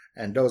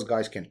 And those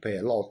guys can pay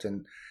a lot.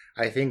 And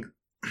I think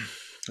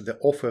the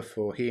offer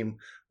for him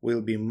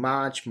will be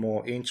much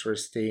more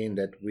interesting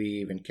than we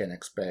even can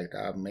expect.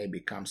 Maybe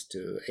comes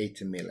to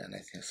 80 million, I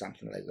think,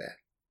 something like that.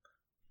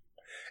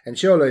 And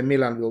surely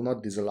Milan will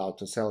not disallow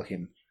to sell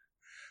him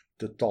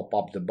to top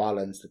up the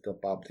balance, to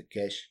top up the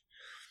cash.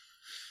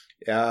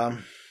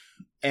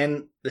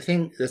 And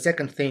the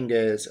second thing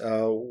is,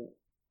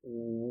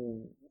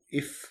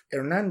 if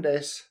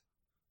Hernandez,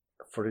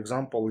 for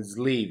example, is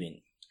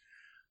leaving,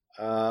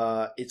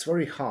 it's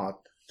very hard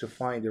to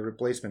find a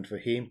replacement for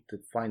him, to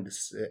find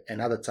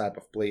another type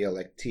of player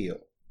like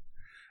Theo,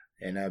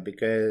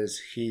 because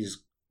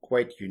he's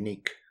quite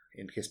unique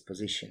in his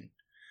position.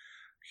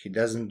 He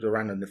doesn't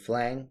run on the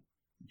flank.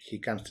 He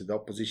comes to the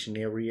opposition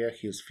area.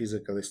 He's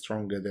physically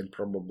stronger than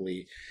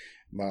probably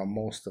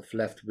most of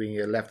left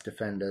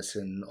defenders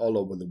and all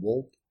over the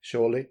world.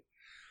 Surely,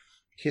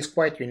 he's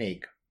quite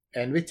unique,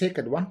 and we take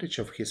advantage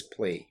of his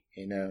play.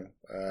 If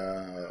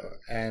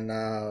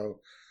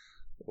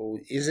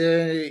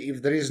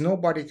there is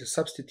nobody to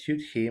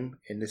substitute him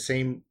in the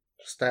same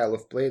style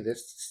of play,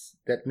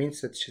 that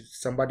means that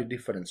somebody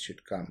different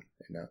should come.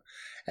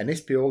 And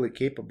is Pioli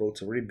capable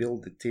to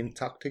rebuild the team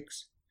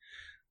tactics,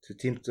 to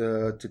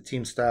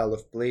team style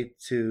of play,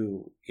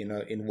 to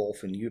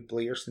involve new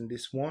players in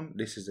this one?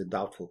 This is a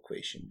doubtful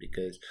question,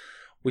 because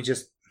we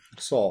just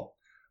saw.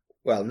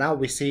 Well, now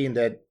we're seeing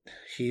that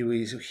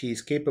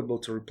he's capable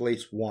to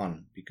replace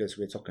one, because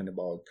we're talking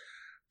about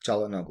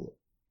Çalhanoğlu.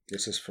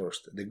 This is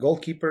first. The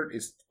goalkeeper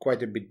is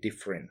quite a bit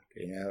different.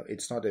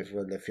 It's not a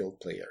field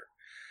player.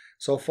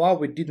 So far,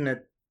 we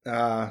didn't.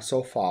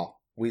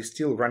 We're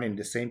still running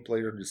the same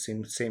player,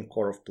 the same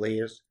core of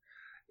players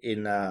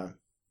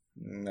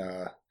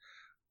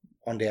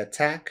on the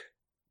attack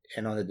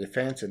and on the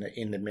defense and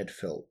in the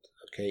midfield.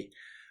 Okay,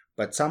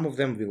 but some of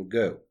them will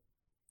go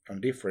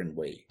on different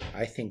way.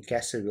 I think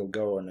Kessie will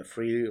go on a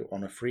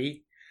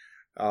free.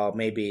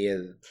 Maybe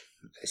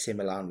AC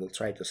Milan will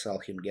try to sell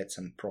him, get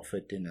some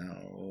profit in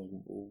a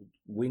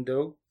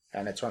window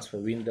and a transfer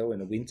window in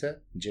the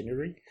winter,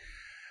 January.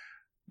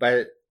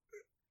 But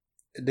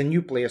the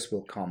new players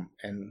will come,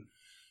 and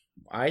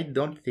I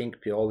don't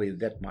think Pioli is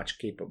that much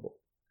capable.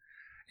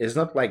 It's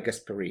not like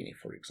Gasperini,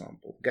 for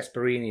example.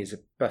 Gasperini is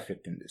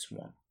perfect in this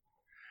one.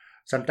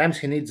 Sometimes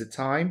he needs a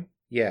time,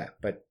 yeah,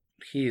 but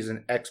he is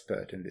an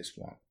expert in this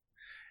one.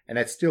 And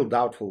it's still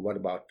doubtful what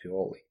about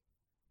Pioli.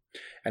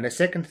 And the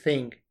second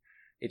thing,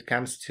 it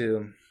comes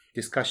to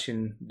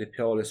discussion the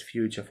Pioli's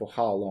future, for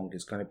how long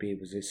it's going to be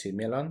with AC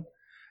Milan,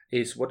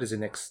 is what is the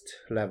next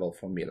level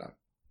for Milan.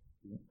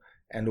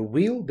 And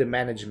will the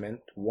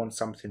management want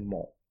something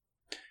more?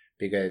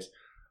 Because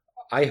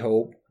I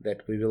hope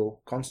that we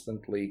will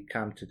constantly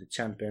come to the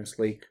Champions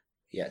League.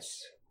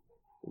 Yes,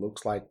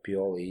 looks like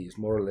Pioli is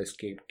more or less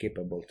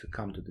capable to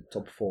come to the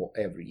top 4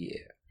 every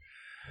year.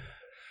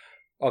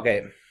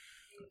 Okay,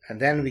 and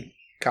then we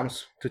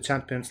comes to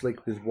Champions League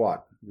with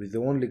what? With the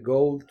only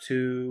goal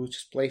to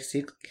just play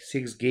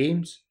six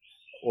games,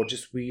 or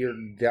just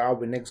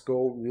our next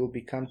goal will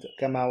be come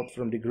out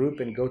from the group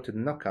and go to the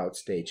knockout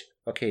stage.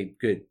 Okay,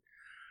 good.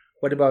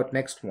 What about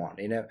next one?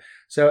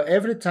 So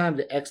every time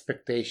the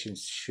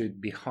expectations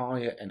should be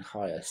higher and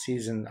higher,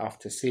 season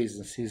after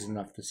season, season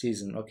after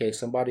season. Okay,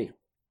 somebody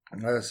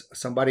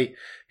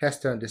has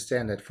to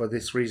understand that for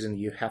this reason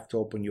you have to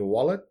open your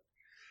wallet,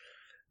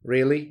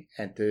 really,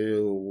 and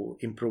to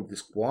improve the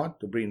squad,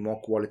 to bring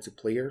more quality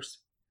players.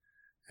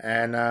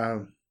 And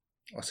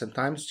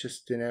sometimes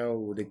just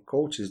the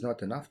coach is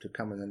not enough to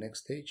come on the next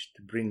stage,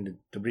 to bring the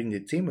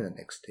team on the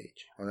next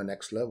stage, on the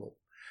next level.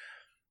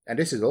 And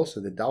this is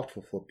also the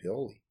doubtful for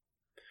Pioli.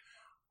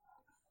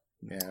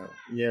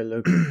 Yeah.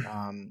 Look,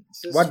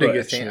 what do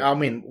you think? I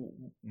mean,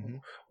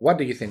 what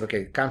do you think?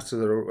 Okay, it comes to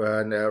the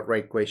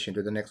right question,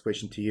 to the next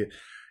question to you.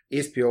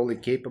 Is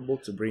Pioli capable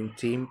to bring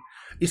team?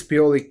 Is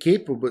Pioli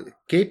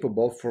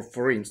capable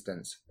for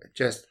instance,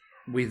 just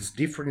with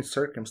different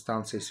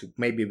circumstances,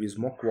 maybe with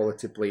more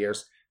quality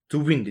players, to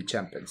win the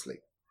Champions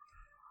League?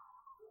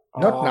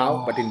 Not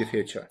now, but in the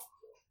future.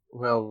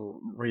 Well,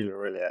 really,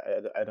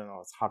 I don't know.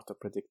 It's hard to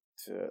predict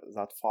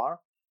that far.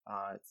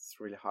 It's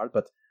really hard,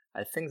 but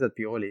I think that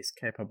Pioli is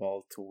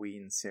capable to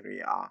win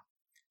Serie A,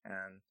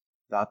 and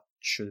that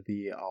should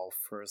be our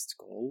first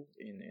goal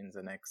in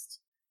the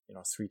next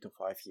 3 to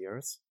 5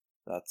 years.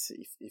 That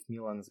if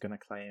Milan is gonna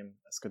claim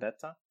a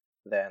Scudetto,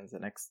 then the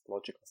next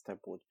logical step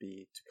would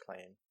be to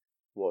claim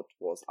what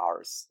was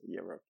ours,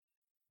 Europe.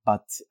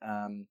 But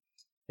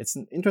it's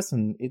an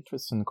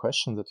interesting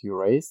question that you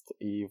raised,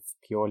 if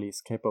Pioli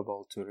is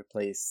capable to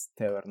replace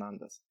Theo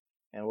Hernandez.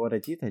 And what I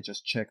did, I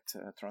just checked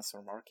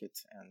transfer market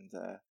and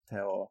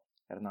Theo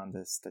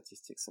Hernandez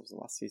statistics of the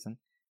last season.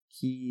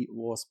 He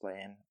was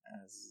playing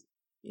as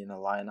in a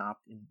lineup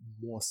in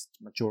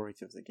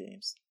majority of the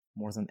games,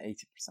 more than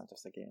 80%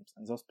 of the games.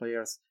 And those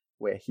players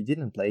where he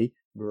didn't play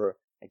were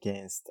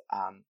against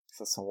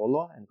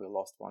Sassuolo, and we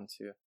lost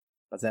 1-2.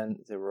 But then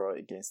they were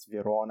against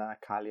Verona,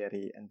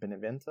 Cagliari, and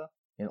Benevento.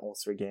 In all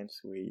three games,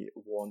 we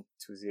won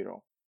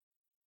 2-0.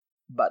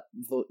 But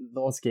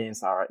those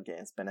games are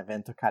against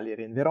Benevento,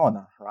 Cagliari, and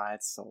Verona,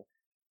 right? So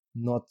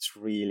not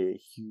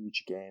really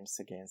huge games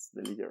against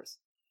the leaders.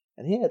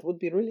 And yeah, it would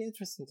be really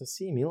interesting to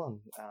see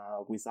Milan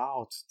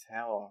without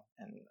Theo,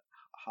 and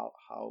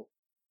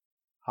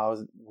how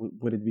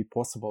would it be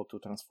possible to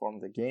transform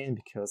the game?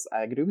 Because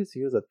I agree with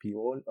you that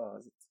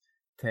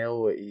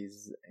Theo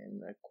is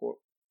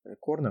a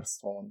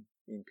cornerstone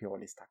in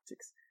Pioli's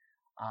tactics.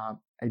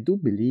 I do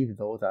believe,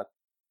 though, that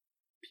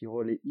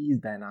Pioli is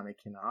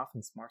dynamic enough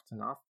and smart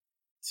enough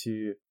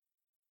to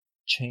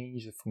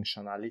change the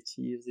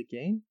functionality of the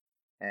game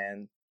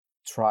and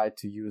try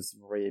to use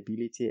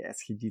variability,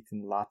 as he did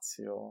in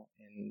Lazio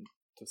in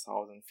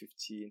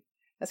 2015,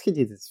 as he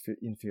did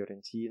in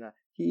Fiorentina.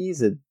 He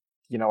is a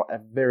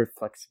very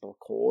flexible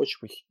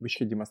coach, which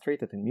he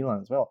demonstrated in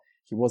Milan as well.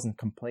 He wasn't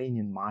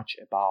complaining much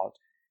about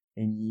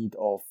a need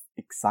of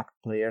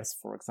exact players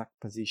for exact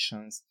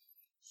positions.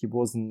 He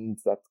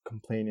wasn't that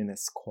complaining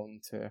as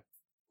Conte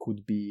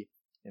could be,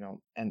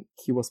 and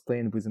he was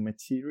playing with the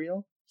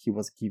material he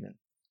was given.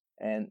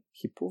 And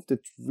he proved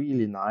it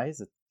really nice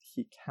that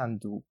he can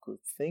do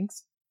good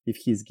things if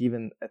he's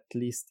given at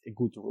least a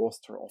good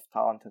roster of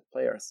talented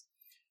players.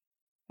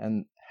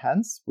 And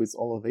hence, with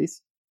all of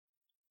this,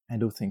 I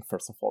do think,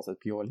 first of all, that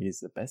Pioli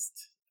is the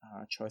best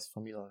choice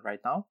for Milan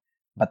right now.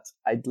 But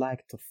I'd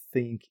like to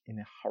think in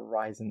a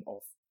horizon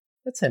of,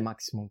 let's say,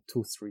 maximum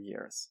 2-3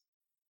 years.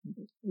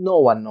 No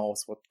one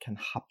knows what can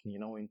happen,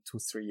 in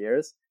 2-3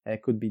 years.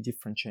 It could be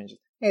different changes.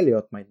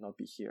 Elliot might not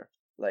be here.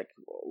 Like,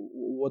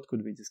 what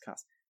could we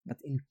discuss?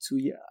 But in 2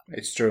 years...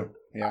 It's true,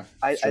 yeah.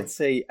 I'd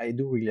say I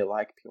do really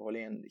like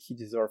Pioli, and he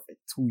deserves a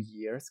 2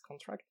 years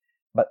contract,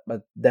 but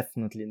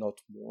definitely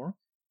not more.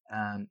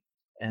 And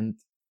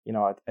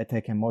I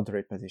take a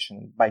moderate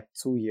position. By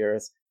 2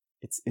 years,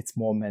 it's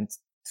more meant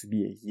to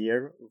be a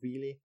year,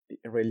 really,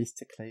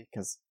 realistically,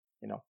 because,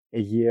 a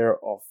year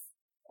of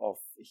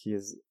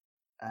his,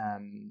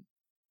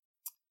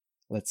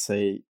 let's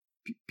say,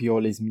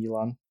 Pioli's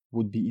Milan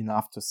would be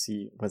enough to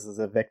see whether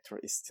the vector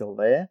is still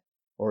there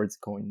or it's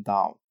going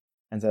down.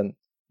 And then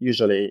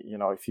usually,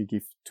 if you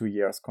give 2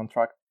 years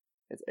contract,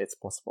 it's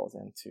possible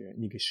then to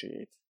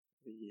negotiate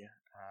the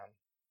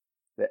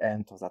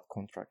end of that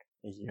contract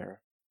a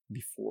year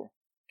before,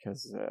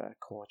 because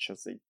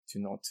coaches,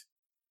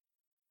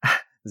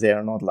 they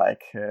are not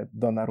like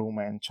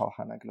Donnarumma and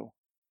Çalhanoğlu.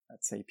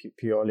 Let's say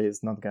Pioli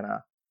is not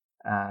gonna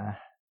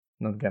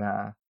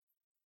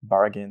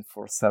bargain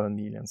for 7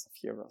 million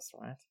euros,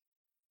 right?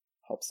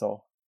 Hope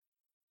so.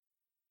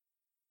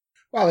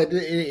 Well,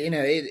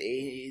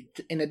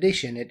 in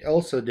addition, it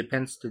also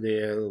depends to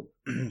the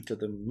to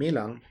the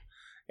Milan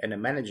and the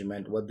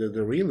management, what do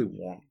they really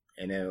want,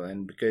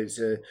 and because,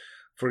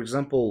 for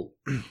example,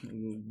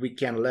 we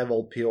can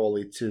level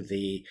Pioli to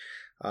the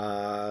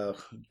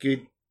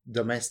good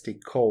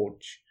domestic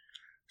coach,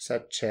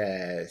 such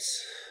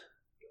as,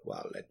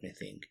 well, let me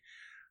think.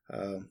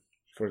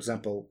 For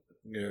example,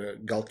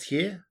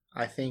 Galtier,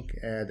 I think,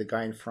 the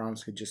guy in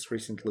France who just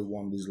recently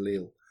won with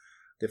Lille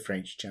the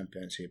French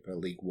Championship,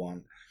 League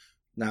One.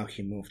 Now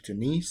he moved to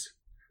Nice.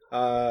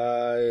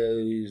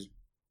 He's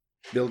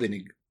building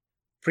a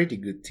pretty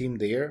good team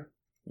there,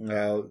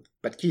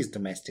 but he's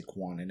domestic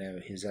one.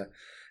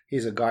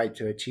 He's a guy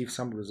to achieve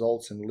some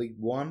results in League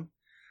One,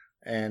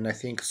 and I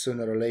think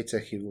sooner or later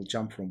he will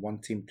jump from one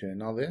team to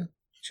another,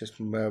 just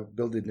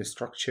building the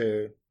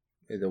structure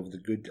of the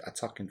good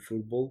attacking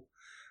football,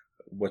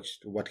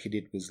 what he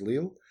did with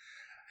Lille.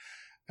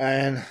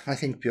 And I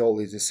think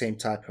Pioli is the same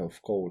type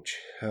of coach.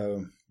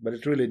 But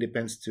it really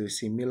depends to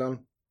see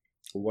Milan,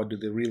 what do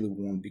they really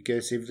want.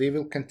 Because if they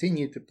will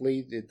continue to to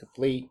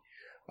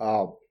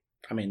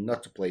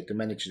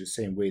manage the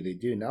same way they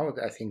do now,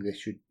 I think they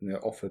should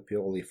offer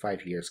Pioli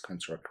 5 years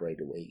contract right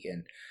away,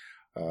 and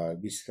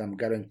with some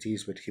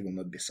guarantees that he will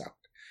not be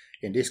sacked.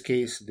 In this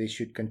case, they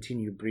should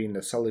continue bringing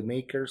the Sally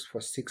makers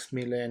for 6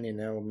 million,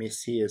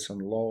 Messi is on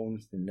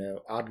loans,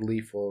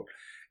 Adli for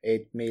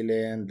 8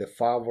 million, the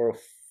Favre,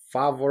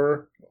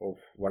 or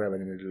whatever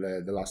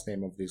the last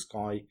name of this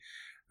guy.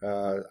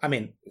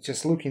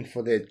 Just looking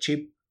for the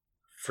cheap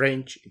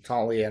French,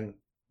 Italian,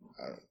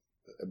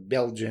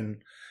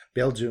 Belgian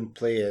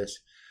players,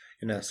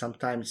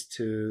 sometimes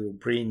to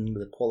bring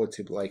the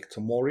quality like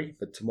Tomori,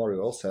 but Tomori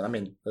also,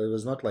 it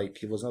was not like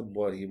he was not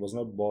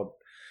bought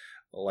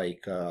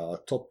like a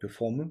top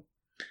performer.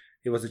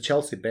 He was a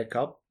Chelsea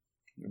backup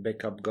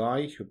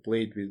guy who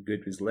played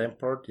with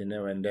Lampard,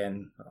 and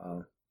then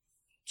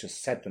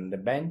just sat on the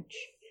bench.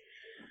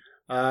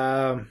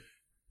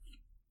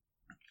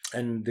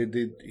 and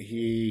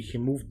he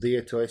moved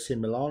there to AC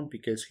Milan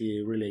because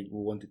he really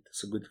wanted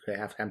so good to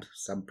have him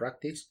some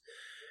practice.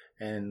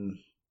 And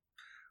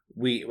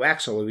we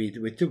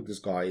took this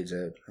guy as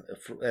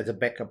a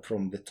backup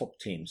from the top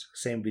teams.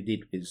 Same we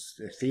did with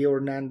Theo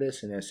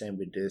Hernandez, and the same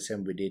we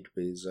did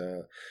with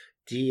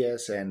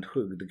Diaz, and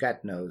who the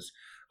God knows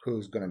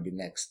who's gonna be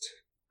next.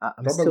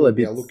 I'm still Probably a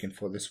we bit. are looking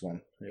for this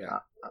one. Yeah.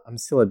 I'm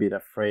still a bit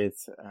afraid,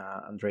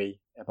 Andrei,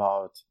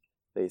 about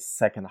the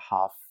second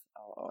half.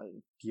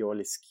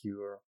 Pioli's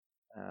cure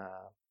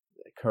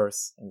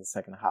curse in the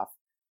second half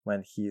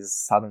when he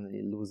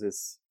suddenly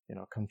loses,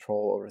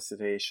 control over the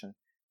situation,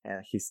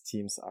 and his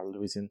teams are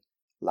losing,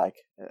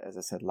 like as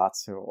I said,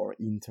 Lazio or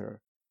Inter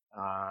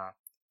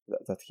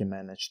that he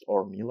managed,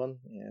 or Milan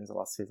in the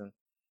last season.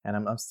 And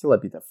I'm still a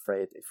bit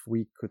afraid if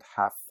we could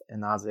have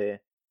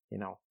another,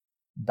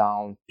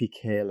 down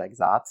PK like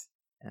that,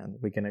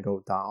 and we're gonna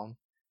go down.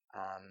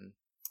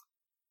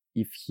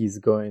 If he's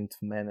going to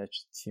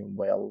manage the team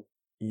well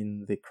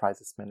in the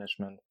crisis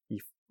management,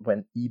 if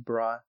when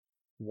Ibra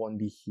won't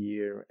be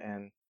here,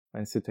 and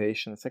when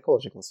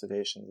psychological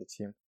situation of the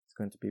team is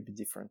going to be a bit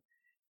different.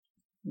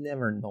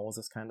 Never know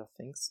those kind of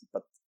things,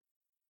 but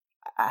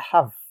I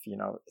have,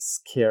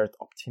 scared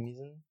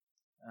optimism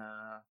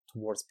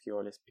towards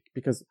Pioli,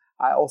 because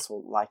I also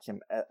like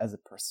him as a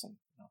person.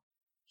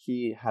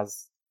 He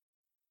has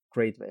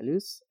great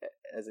values,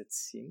 as it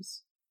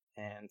seems,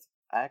 and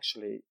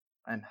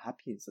I'm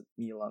happy that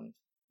Milan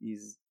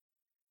is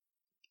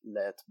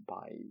led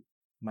by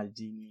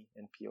Maldini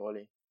and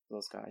Pioli,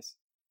 those guys.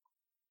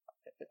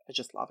 I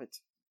just love it.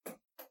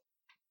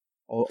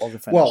 All the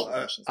financial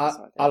questions.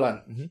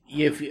 Alan,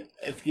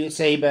 if you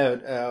say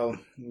about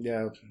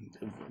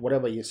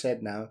whatever you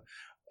said now,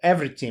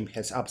 every team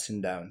has ups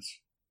and downs,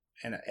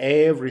 and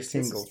every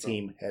single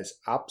team has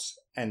ups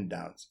and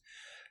downs.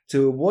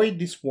 To avoid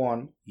this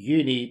one,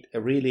 you need a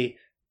really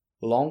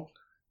long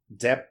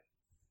depth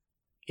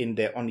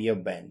on your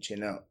bench.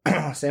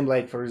 Same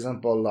like, for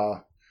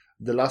example,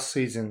 the last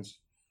seasons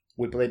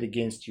we played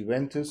against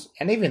Juventus,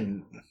 and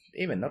even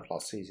not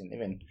last season,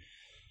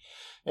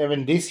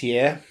 even this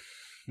year,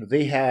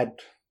 they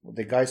had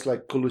the guys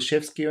like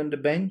Kulusevski on the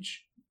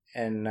bench,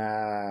 and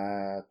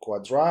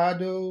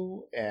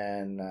Cuadrado,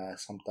 and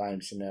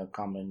sometimes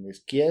coming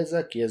with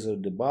Chiesa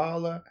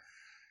Dybala.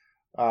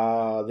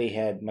 They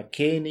had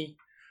McKennie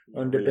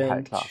on the bench.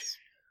 High class.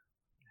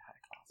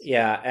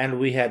 Yeah, and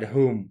we had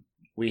whom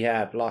we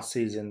had last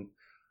season,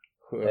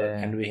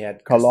 and we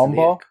had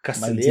Colombo,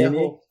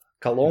 Castillejo,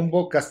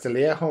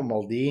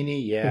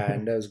 Maldini. Yeah,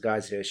 and those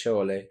guys here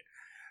surely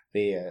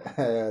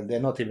they're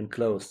not even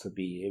close to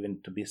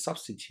be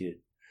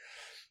substitute.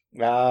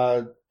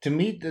 To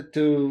me,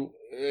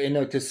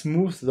 to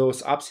smooth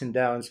those ups and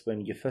downs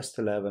when your first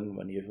 11,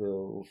 when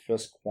your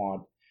first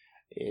squad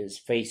is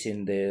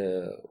facing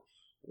the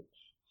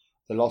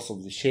loss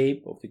of the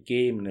shape of the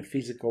game and the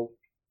physical,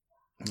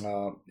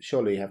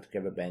 surely you have to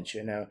have a bench,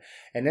 and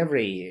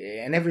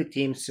every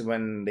teams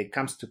when it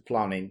comes to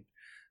planning,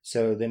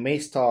 so they may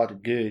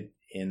start good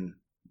in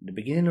the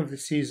beginning of the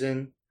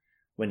season.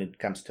 When it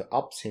comes to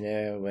ups,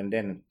 when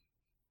then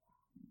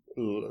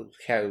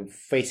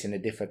facing the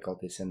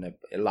difficulties and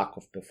a lack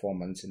of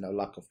performance and a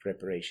lack of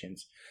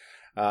preparations.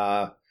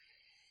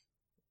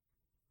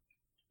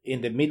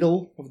 In the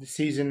middle of the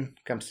season,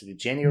 comes to the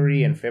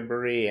January and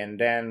February, and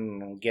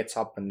then gets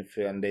up in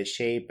their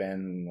shape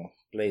and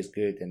plays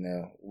good.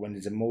 And when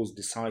it's the most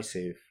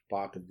decisive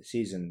part of the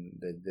season,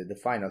 the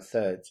final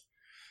third,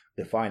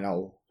 the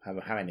final,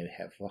 how many we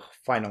have?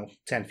 Final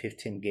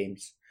 10-15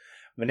 games,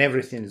 when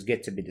everything is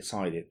get to be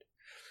decided.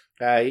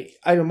 I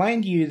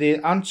remind you the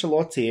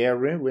Ancelotti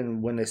era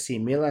when AC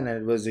Milan,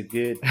 and it was a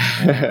good.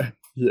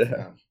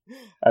 Yeah,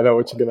 I know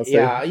what you're gonna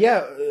say.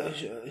 Yeah.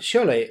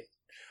 Surely,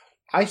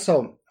 I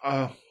saw.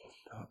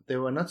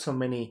 There were not so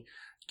many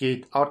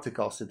good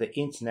articles on the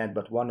internet,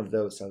 but one of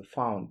those I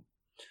found.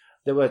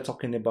 They were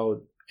talking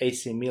about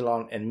AC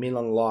Milan and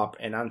Milan Lab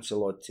and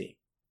Ancelotti,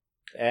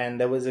 and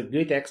there was a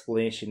good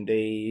explanation.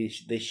 They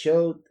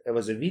showed, there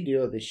was a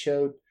video. They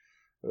showed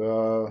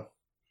the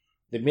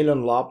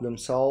Milan Lab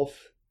themselves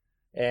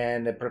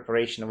and the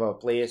preparation of our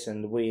players,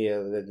 and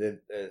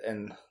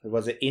and there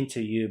was an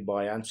interview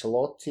by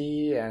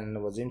Ancelotti, and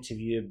it was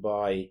interviewed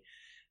by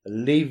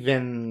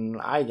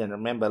I don't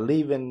remember,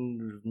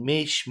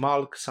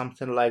 Mishmalk,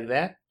 something like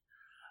that.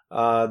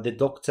 The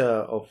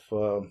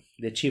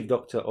chief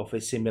doctor of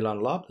AC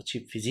Milan Lab, the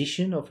chief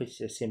physician of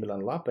AC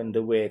Milan Lab, and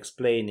they were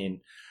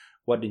explaining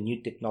what the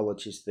new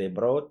technologies they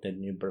brought, the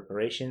new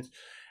preparations,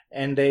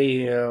 and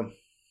they.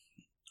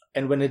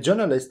 And when a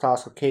journalist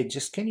asks, okay,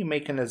 just can you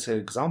make an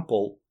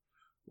example?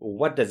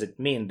 What does it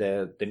mean,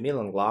 the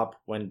Milan Lab,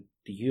 when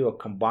you are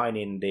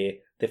combining the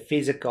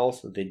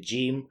physicals, the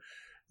gym,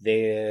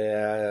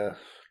 the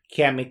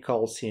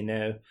chemicals,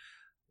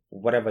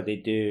 whatever they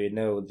do,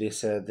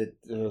 this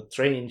the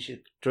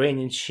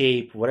training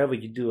shape, whatever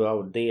you do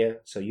out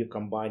there. So you're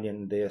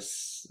combining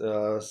this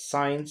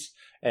science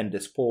and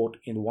the sport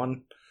in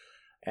one,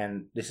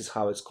 and this is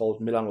how it's called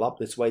Milan Lab.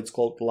 That's why it's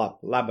called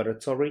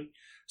laboratory.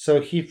 So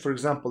he, for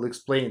example,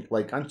 explained,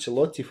 like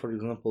Ancelotti, for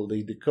example,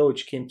 the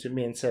coach came to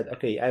me and said,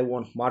 okay, I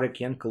want Marek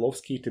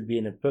Yankolovsky to be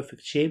in a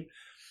perfect shape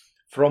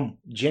from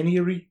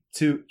January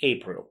to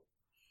April.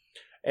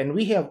 And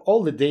we have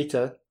all the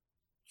data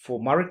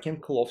for Marek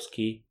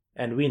Yankolovsky,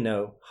 and we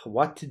know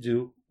what to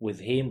do with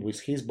him,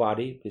 with his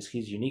body, with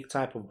his unique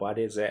type of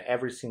body that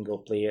every single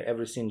player,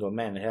 every single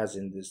man has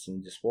in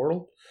this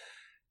world,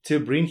 to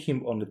bring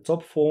him on the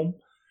top form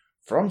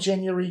from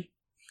January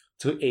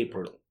to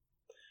April.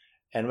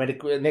 And when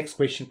the next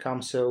question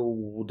comes,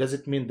 so does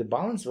it mean the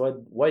balance?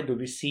 Why do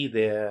we see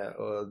the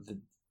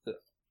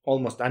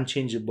almost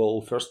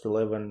unchangeable first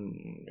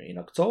 11 in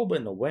October,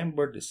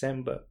 November,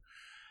 December?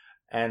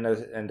 And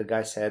the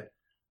guy said,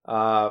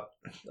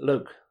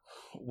 look,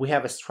 we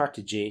have a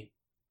strategy.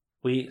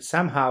 We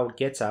somehow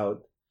get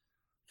out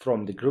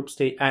from the group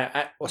stage.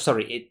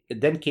 It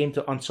then came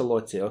to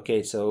Ancelotti.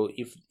 Okay, so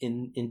if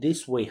in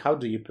this way, how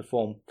do you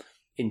perform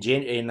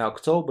in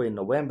October, in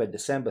November,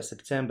 December,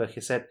 September? He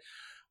said,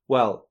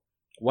 well,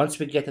 once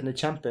we get in the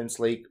Champions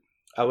League,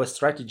 our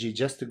strategy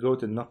just to go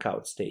to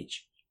knockout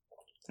stage,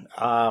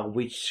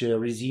 which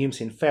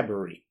resumes in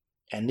February.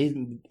 And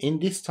in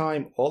this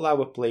time, all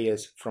our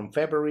players from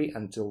February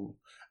until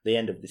the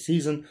end of the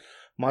season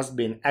must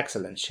be in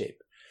excellent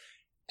shape.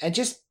 And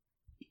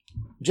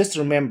just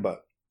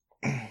remember,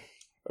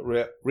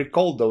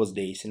 recall those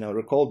days,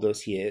 recall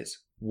those years.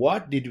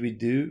 What did we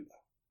do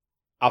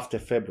after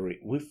February?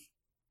 We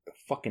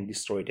fucking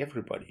destroyed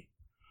everybody.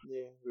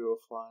 Yeah, we were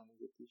flying in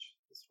the pitch.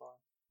 That's fine.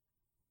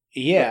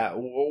 Yeah,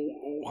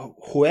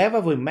 whoever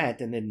we met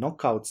in the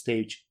knockout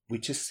stage, we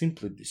just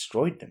simply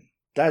destroyed them.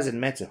 Doesn't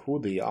matter who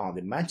they are.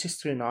 The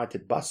Manchester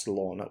United,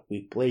 Barcelona,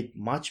 we played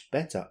much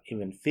better,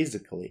 even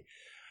physically,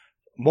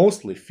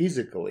 mostly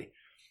physically.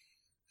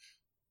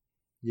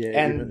 Yeah,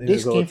 and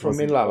this came from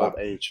Milan.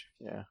 Age.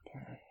 Yeah,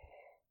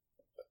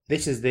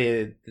 this is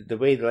the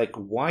way, like,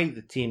 why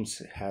the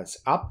teams has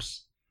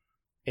ups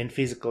in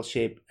physical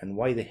shape and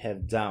why they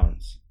have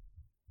downs.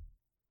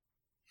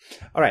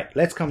 All right,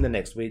 let's come to the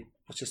next. We're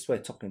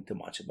talking too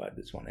much about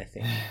this one, I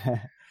think.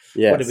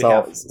 Yeah. We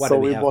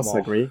both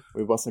agree.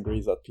 We both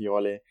agree that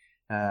Pioli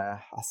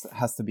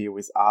has to be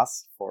with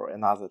us for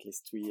another at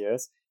least 2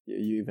 years.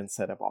 You even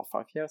said about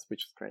 5 years,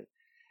 which is great.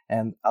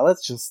 And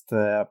let's just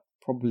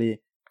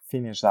probably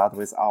finish that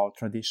with our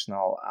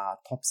traditional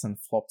tops and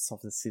flops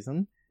of the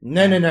season.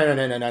 No.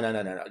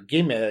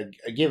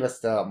 Give us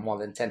the more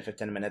than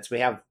 10-15 minutes. We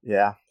have.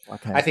 Yeah.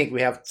 Okay. I think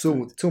we have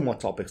two more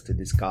topics to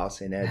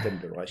discuss in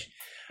the rush.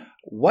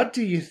 What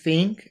do you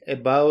think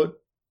about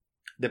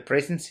the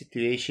present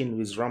situation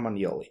with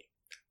Romagnoli?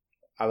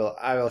 I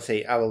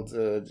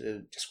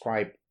will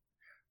describe.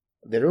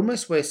 The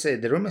rumors are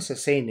saying,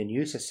 the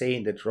news is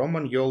saying that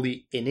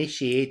Romagnoli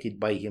initiated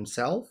by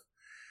himself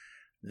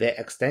the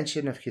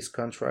extension of his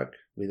contract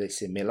with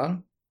AC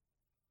Milan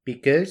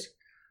because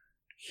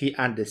he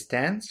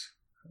understands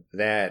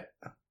that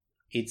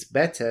it's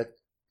better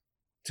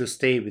to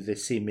stay with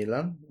AC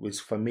Milan, with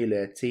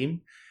familiar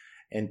team,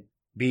 and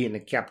being a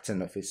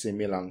captain of AC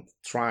Milan,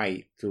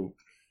 try to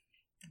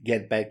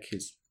get back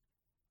his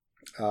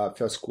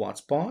first squad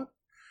spot,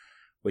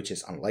 which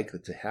is unlikely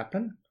to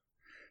happen.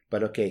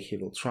 But okay, he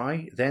will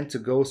try. Then to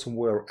go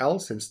somewhere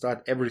else and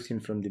start everything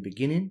from the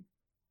beginning.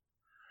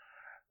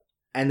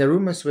 And the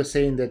rumors were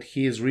saying that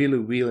he is really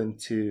willing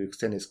to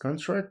extend his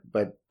contract,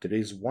 but there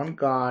is one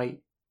guy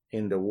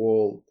in the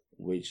world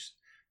which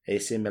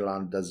AC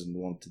Milan doesn't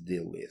want to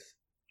deal with.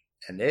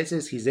 And this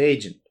is his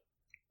agent,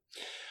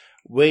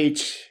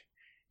 which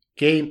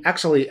came...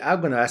 Actually, I'm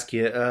going to ask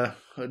you,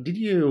 did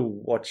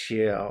you watch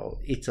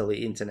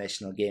Italy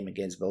international game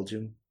against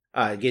Belgium?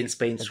 Against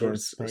Spain,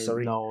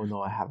 sorry.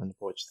 No, I haven't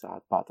watched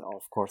that, but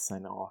of course I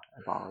know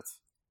about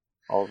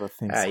all the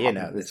things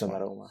happening with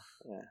Donnarumma.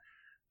 Yeah.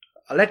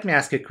 Let me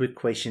ask a quick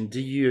question.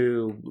 Do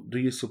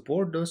you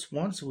support those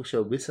ones who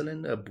are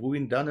whistling,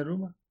 booing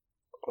Donnarumma?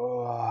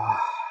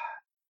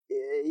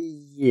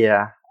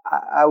 Yeah,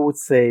 I would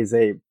say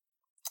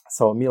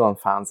Milan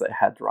fans, they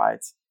had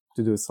rights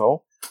to do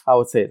so. I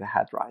would say they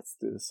had rights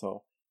to do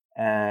so.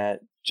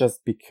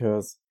 Just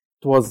because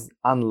it was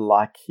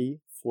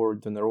unlucky for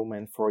Donnarumma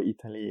and for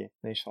Italy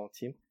national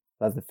team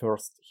that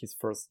his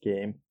first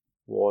game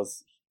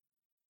was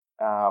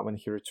when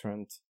he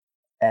returned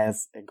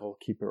as a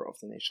goalkeeper of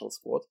the national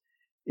squad.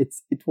 It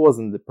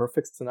wasn't the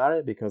perfect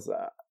scenario because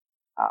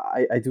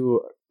I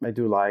do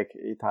like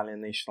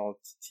Italian national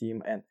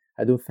team, and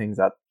I do think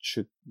that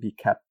should be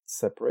kept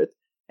separate.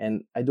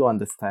 And I do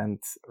understand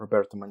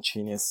Roberto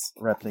Mancini's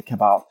replica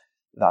about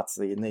that's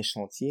the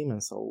national team,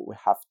 and so we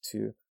have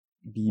to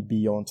be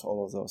beyond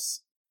all of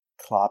those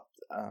club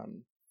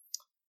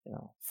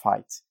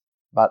fights.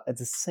 But at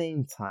the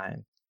same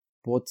time,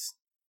 what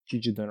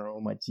Gigi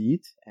Donnarumma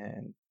did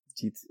in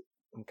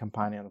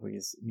companion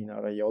with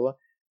Mino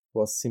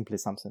was simply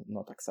something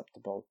not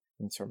acceptable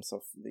in terms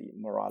of the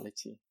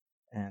morality.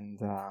 And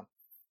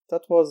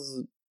that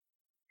was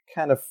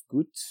kind of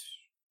good,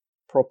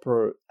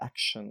 proper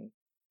action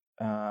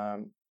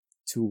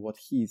to what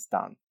he's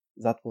done.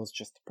 That was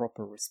just a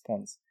proper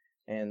response.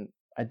 And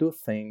I do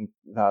think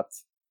that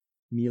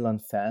Milan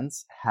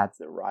fans had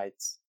the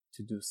right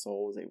to do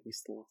so. They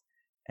whistled,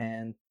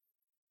 and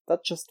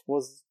that just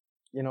was,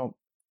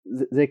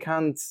 they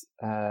can't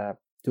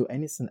do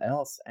anything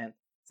else, and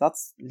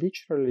that's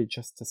literally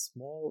just a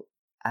small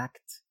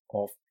act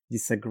of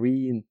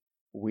disagreeing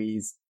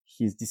with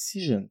his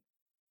decision,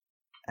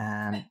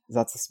 and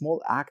that's a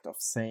small act of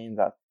saying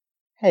that,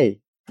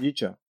 hey,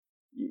 Yuja,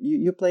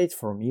 you played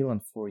for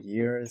Milan for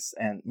years,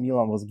 and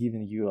Milan was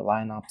giving you a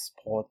lineup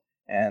spot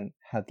and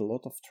had a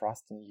lot of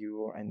trust in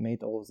you and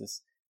made all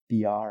this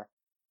PR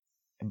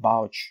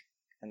about you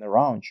and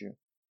around you.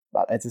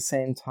 But at the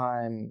same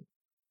time,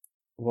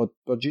 what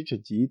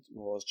Yuja did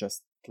was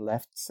just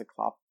left the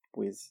club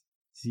with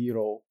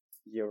 €0,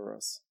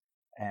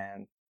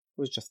 and it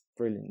was just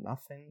really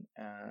nothing.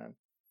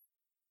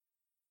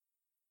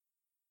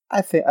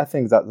 I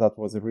think that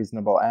was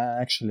reasonable. I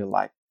actually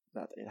like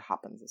that it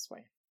happened this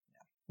way.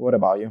 Yeah. What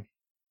about you?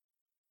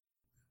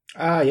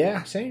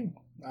 Yeah, same.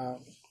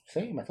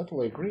 Same. I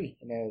totally agree.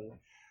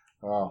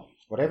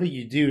 Whatever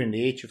you do in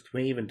the age of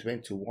 20, even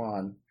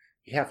 21,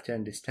 you have to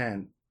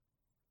understand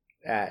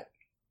that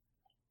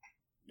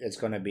it's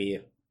going to be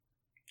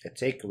a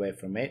takeaway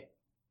from it.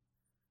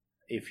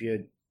 If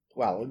you,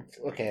 well,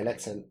 okay,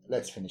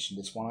 let's finish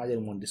this one. I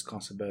didn't want to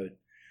discuss about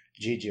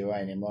Gigi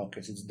anymore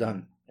because it's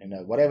done.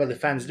 Whatever the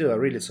fans do, I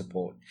really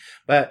support.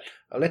 But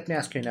let me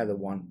ask you another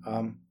one.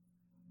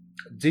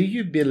 Do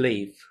you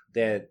believe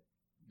that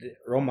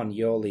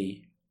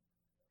Romagnoli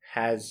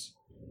has,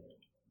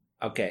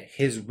 okay,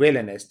 his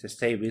willingness to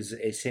stay with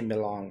AC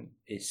Milan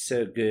is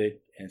so good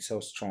and so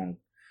strong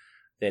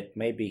that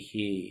maybe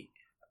he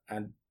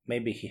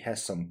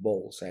has some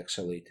balls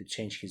actually to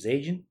change his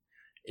agent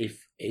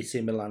if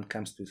AC Milan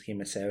comes to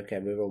him and say, okay,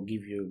 we will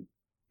give you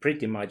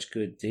pretty much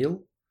good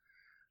deal,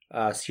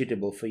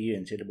 suitable for you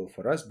and suitable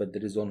for us, but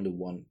there is only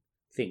one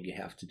thing you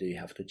have to do: you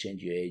have to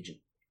change your agent.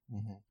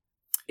 Mm-hmm.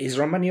 Is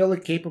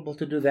Romagnoli capable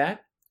to do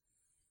that?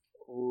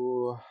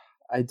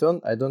 I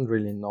don't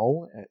really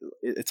know.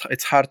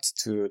 It's hard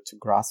to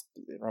grasp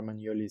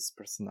Romagnoli's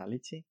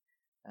personality.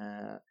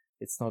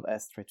 It's not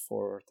as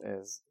straightforward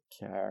as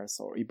Kjaers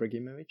or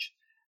Ibrahimovic,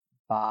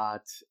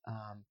 but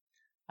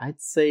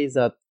I'd say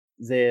that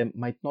there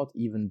might not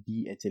even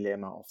be a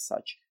dilemma of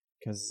such,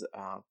 because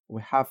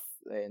we have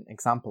an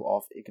example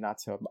of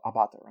Ignacio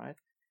Abate, right?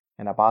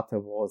 And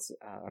Abate was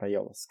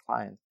Raiola's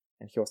client,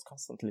 and he was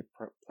constantly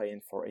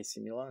playing for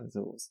AC Milan.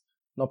 There was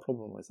no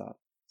problem with that.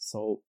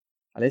 So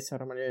Alessio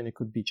Romagnoli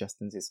could be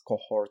just in this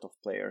cohort of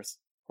players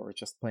who are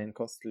just playing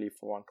constantly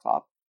for one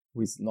club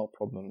with no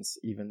problems,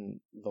 even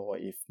though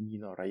if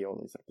Mino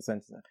Raiola is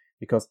representing them.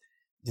 Because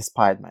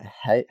despite my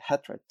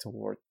hatred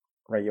towards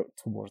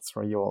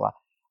Raiola,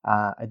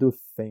 I do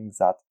think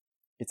that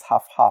it's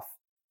half-half.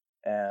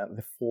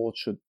 The fault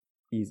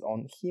is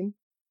on him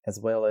as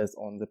well as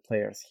on the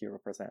players he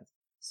represents.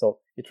 So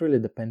it really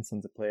depends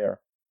on the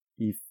player.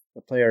 If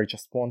the player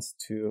just wants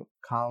to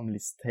calmly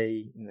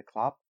stay in the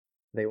club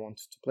they want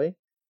to play,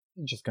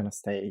 they're just gonna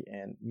stay,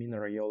 and Mino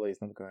Raiola is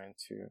not going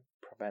to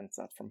prevent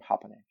that from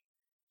happening.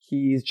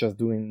 He is just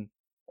doing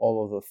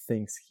all of the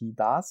things he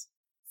does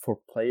for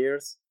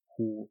players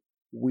who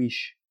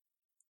wish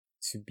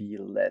to be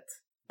led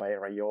by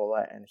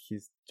Raiola and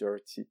his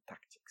dirty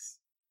tactics.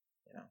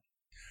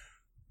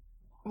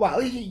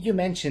 Well, you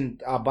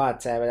mentioned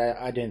Abate, but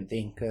I don't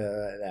think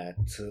that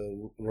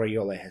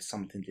Raiola has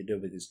something to do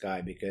with this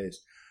guy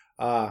because,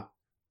 I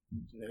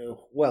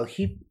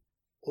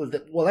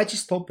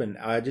just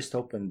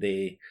opened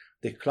the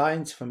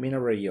clients for Mino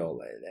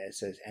Raiola,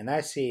 and I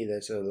see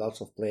there's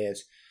lots of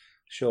players,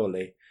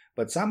 surely,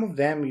 but some of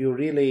them you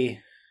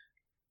really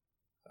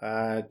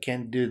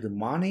can do the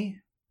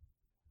money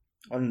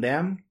on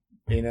them.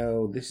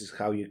 This is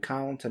how you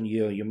count on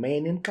your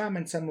main income,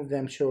 and some of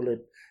them surely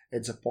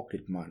it's a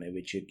pocket money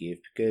which you give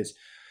because,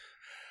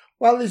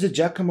 well, there's a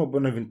Giacomo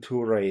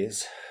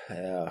Bonaventura's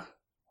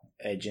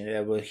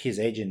agent. His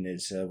agent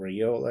is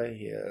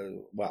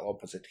Raiola.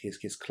 Opposite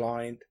his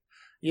client.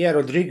 Yeah,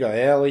 Rodrigo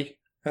Eli,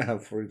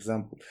 for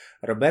example,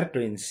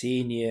 Roberto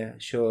Insigne,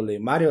 surely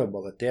Mario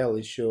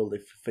Balotelli, surely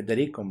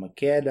Federico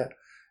Macheda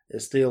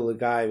is still the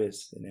guy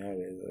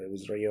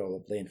with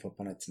Raiola playing for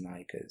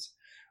Panathinaikos.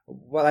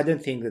 Well, I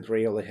don't think that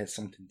Raiola has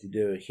something to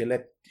do. He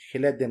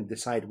let them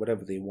decide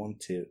whatever they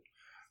want to.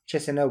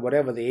 Just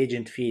whatever the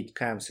agent feed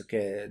comes,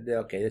 okay,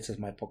 this is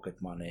my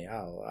pocket money.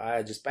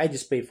 I just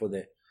pay for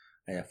the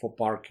for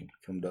parking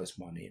from those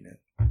money.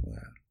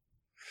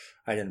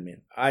 I don't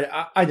mean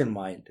I don't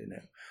mind.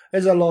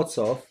 There's a lots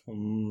of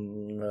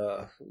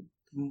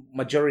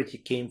majority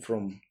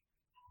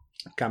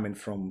coming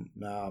from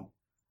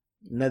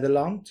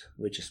Netherlands,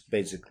 which is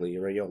basically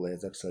Raiola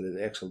is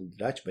actually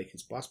Dutch by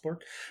his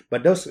passport.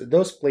 But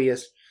those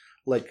players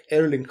like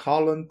Erling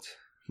Haaland,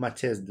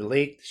 Matthias de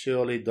Ligt,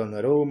 surely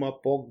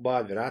Donnarumma,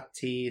 Pogba,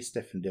 Verratti,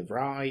 Stefan de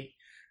Vrij,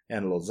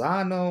 and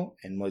Lozano,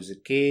 and Moise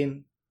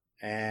Kean,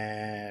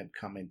 and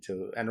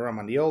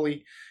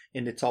Romagnoli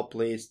in the top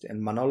list,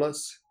 and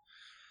Manolas.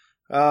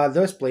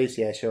 Those players,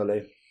 yeah,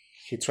 surely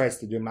he tries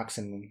to do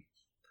maximum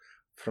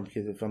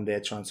from their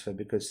transfer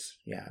because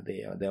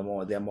they're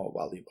more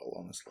valuable,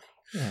 honestly.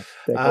 Yeah,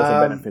 take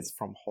also benefits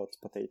from hot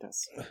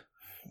potatoes.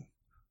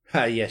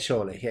 Yeah,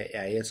 surely.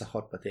 Yeah, it's a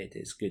hot potato.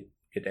 It's good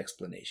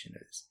explanation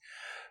of this.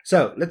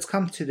 So let's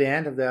come to the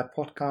end of the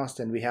podcast,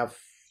 and we have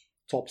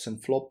tops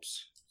and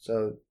flops.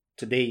 So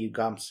today you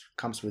comes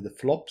with the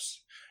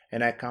flops,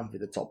 and I come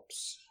with the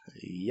tops.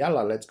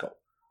 Yalla, let's go.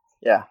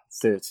 Yeah, let's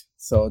do it.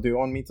 So do you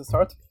want me to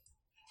start?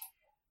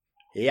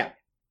 Yeah.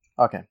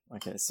 Okay.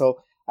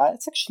 So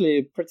it's actually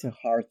a pretty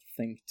hard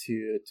thing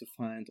to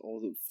find all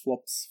the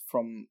flops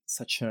from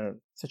such a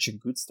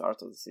good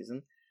start of the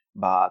season,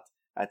 but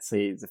I'd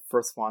say the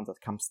first one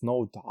that comes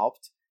no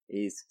doubt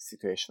is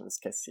situation with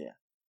Kessie.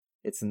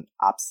 It's an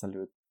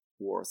absolute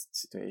worst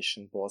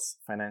situation, both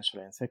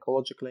financially and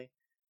psychologically.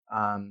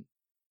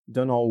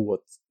 Don't know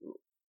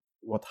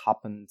what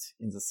happened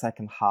in the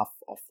second half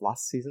of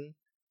last season,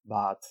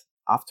 but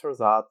after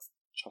that,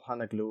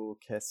 Çalhanoğlu,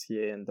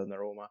 Kessie, and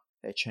Donnarumma,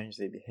 they changed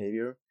their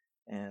behavior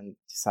and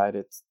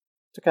decided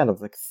to kind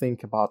of like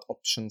think about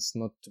options,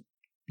 not to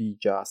be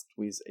just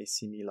with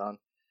AC Milan.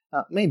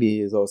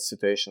 Maybe those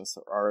situations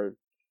are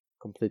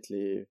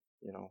completely,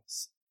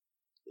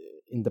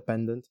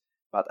 independent,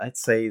 but I'd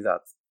say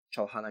that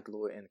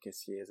Çalhanoğlu and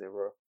Kessie, they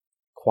were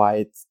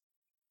quite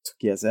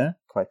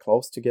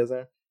close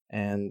together,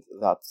 and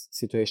that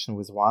situation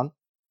with one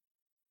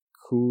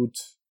could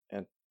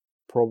and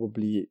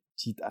probably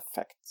did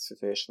affect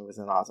situation with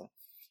another.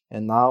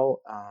 And now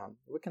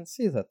we can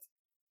see that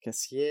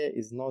Kessie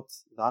is not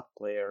that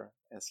player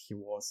as he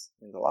was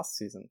in the last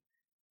season.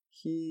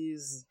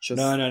 He's just...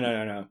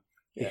 No.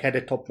 He had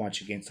a top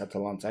match against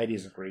Atalanta. I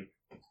disagree.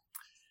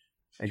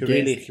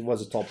 He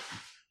was a top.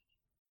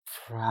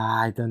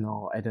 I don't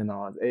know.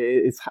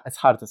 It's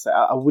hard to say.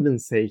 I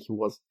wouldn't say he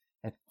was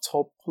a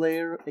top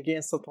player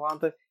against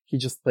Atalanta. He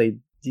just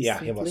played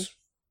decently. Yeah, he was.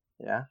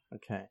 Yeah,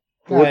 okay.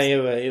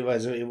 It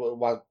was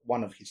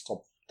one of his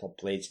top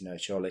plays,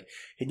 surely.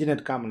 He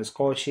didn't come on the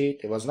score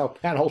sheet. There was no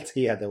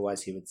penalty,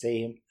 otherwise he would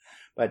say him.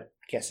 But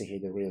Kessie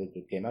had a really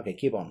good game. Okay,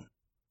 keep on.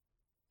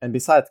 And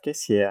besides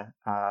Kessie,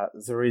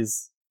 there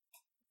is,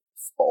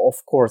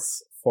 of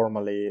course,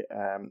 formally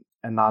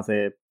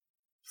another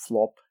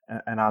flop,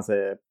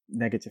 another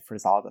negative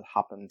result that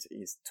happened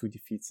is 2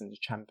 defeats in the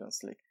Champions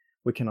League.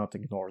 We cannot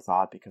ignore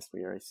that because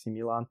we are AC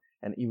Milan,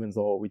 and even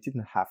though we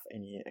didn't have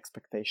any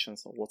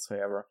expectations or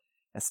whatsoever,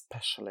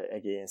 especially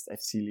against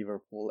FC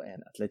Liverpool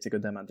and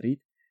Atletico de Madrid,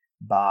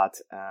 but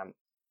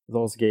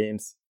those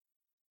games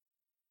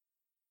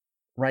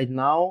right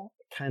now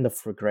kind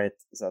of regret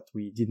that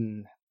we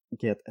didn't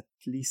get at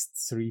least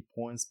 3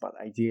 points, but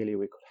ideally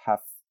we could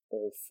have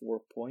all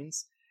 4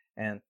 points.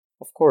 And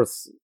of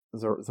course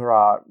there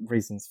are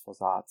reasons for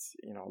that,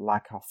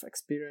 lack of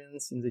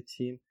experience in the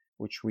team,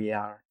 which we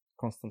are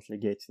constantly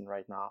getting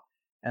right now.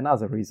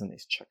 Another reason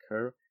is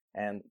Çakır,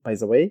 and by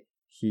the way,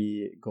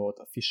 he got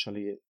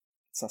officially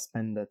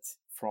suspended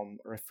from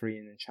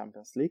refereeing in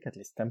Champions League, at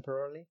least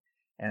temporarily,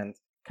 and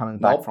coming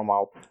back from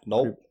our...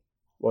 Nope.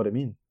 What do you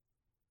mean?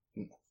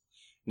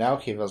 No,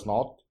 he was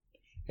not.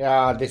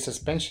 Yeah, the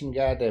suspension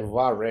guy, the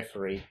VAR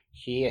referee,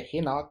 he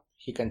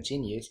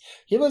continues.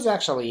 He was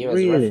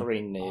really?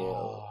 refereeing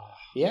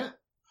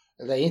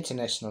the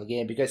international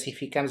game, because if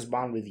he comes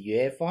banned with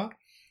UEFA,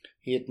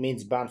 it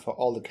means banned for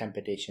all the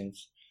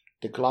competitions,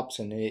 the clubs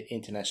and the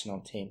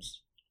international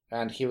teams.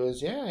 And he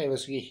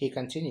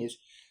continues.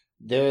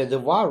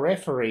 The VAR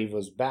referee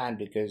was banned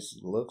because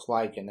it looks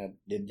like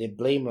they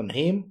blame on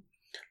him.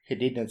 He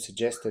didn't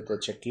suggest that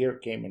Çakır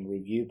came and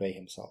review by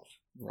himself.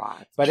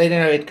 Right. But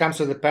it comes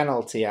with the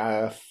penalty.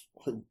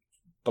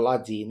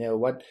 Bloody,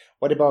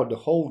 what about the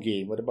whole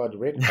game? What about the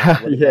red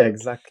card? Yeah,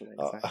 exactly.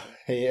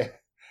 Yeah.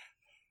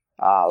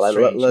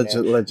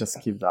 Let's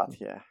just keep that.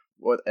 Yeah,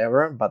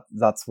 whatever. But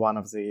that's one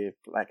of the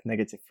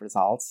negative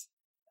results.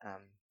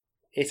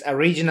 It's a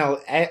regional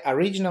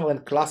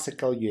and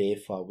classical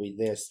UEFA with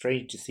their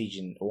strange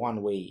decision,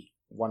 one way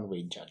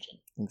judging.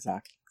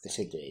 Exactly. The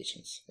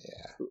situations.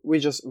 Yeah. We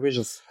just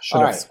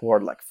should have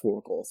scored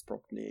 4 goals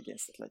probably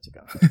against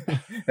Atletico,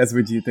 as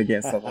we did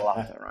against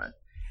Atalanta, right?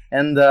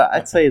 And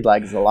I'd say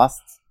the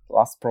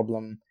last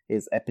problem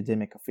is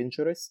epidemic of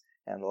injuries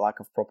and lack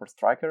of proper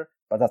striker,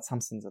 but that's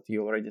something that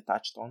you already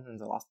touched on in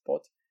the last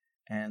pod.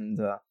 And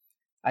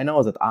I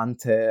know that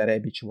Ante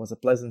Rebic was a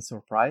pleasant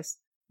surprise,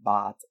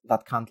 but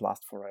that can't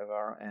last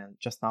forever. And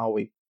just now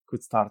we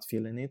could start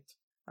feeling it,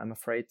 I'm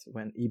afraid,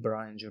 when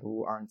Ibra and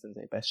Giroud aren't in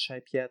their best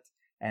shape yet,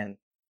 and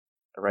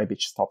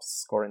Rebic stops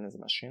scoring as a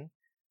machine.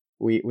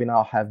 We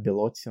now have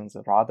Belotti on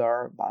the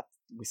radar, but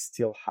we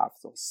still have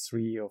those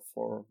 3 or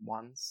 4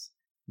 months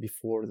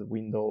before the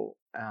window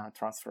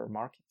transfer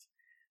market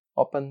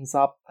opens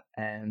up,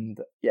 and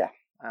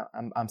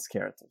I'm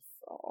scared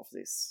of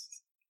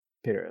this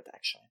period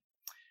actually.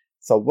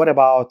 So what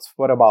about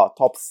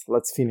tops?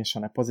 Let's finish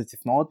on a positive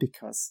note,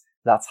 because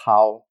that's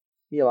how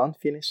Milan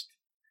finished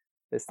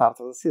the start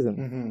of the season.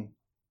 Mm-hmm.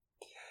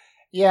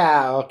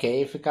 Yeah,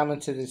 okay. If we come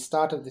into the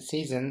start of the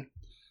season,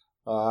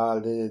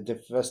 the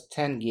first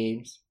 10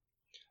 games,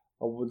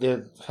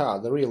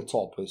 the real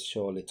top is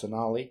surely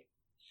Tonali,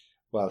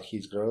 well,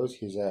 his growth,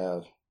 his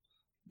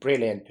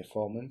brilliant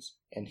performance,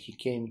 and he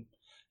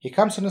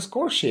comes on a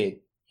score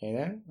sheet,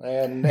 and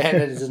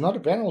it is not a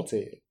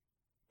penalty.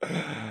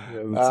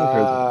 Yeah, that's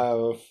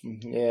so crazy.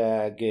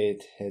 Yeah,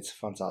 good. It's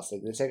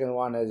fantastic. The second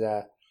one is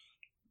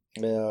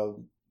the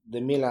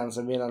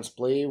Milan's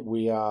play.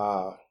 We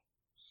are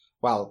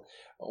well,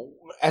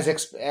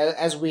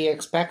 as we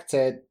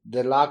expected.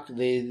 The lack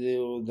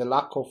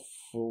of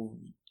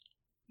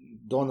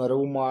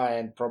Donnarumma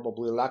and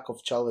probably lack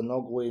of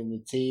Çalhanoğlu in the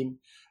team.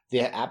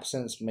 Their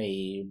absence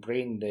may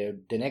bring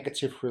the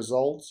negative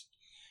results,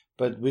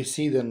 but we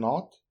see they're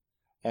not.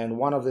 And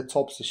one of the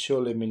tops is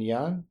surely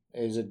Mignon.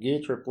 Is a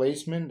good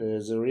replacement.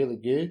 Is a really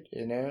good.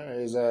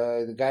 Is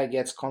the guy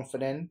gets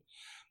confident.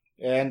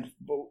 And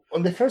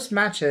on the first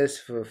matches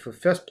for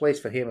first place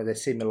for him at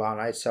AC Milan,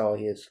 I saw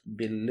he's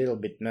been a little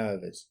bit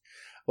nervous.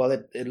 Well,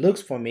 it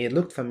looked for me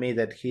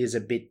that he is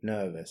a bit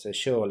nervous.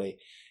 Surely,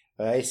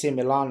 AC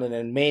Milan and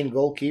a main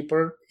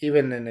goalkeeper,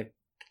 even in a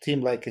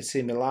team like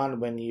AC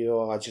Milan, when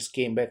you just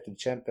came back to the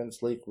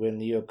Champions League, when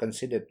you're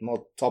considered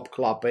not top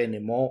club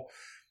anymore,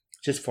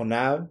 just for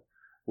now,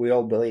 we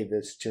all believe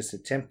it's just a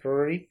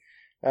temporary.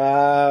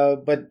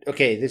 But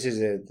okay, this is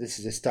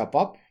a step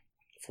up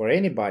for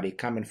anybody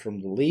coming from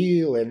the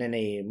Lille and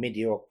any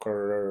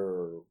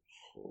mediocre,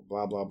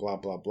 blah blah blah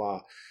blah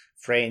blah,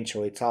 French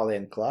or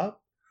Italian club.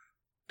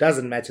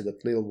 Doesn't matter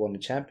that Lille won the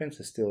Champions;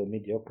 it's still a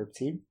mediocre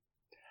team.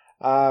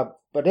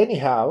 But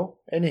anyhow,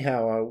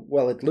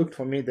 well, it looked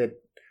for me that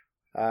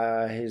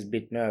he's a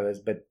bit nervous,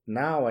 but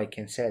now I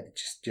can say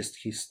it's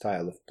just his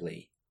style of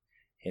play.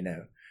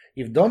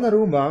 If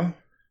Donnarumma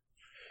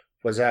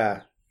was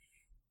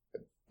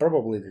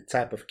probably the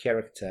type of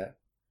character,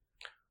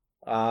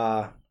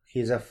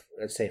 he's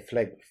let's say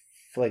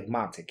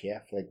phlegmatic,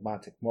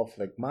 more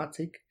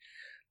phlegmatic.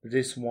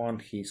 This one,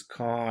 he's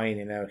kind,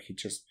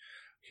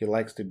 he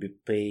likes to be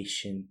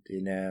patient,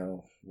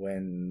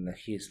 when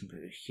he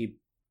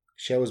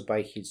shows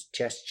by his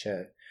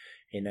gesture,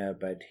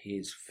 by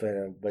his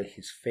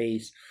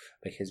face,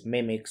 by his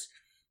mimics,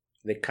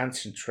 the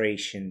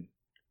concentration,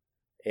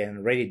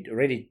 and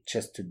ready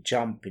just to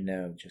jump,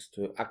 just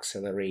to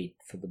accelerate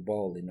for the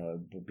ball,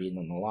 being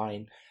on the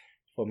line.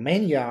 For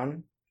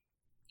Maignan,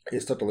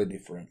 it's totally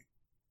different.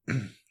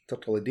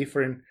 Totally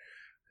different.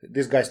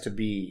 This guy's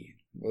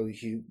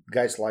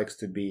guys likes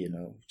to be,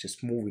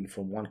 just moving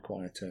from one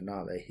corner to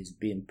another. He's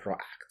being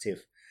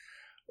proactive,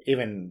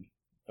 even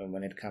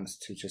when it comes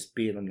to just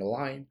being on the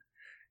line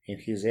in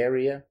his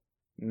area,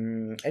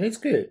 and it's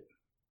good.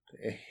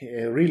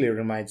 It really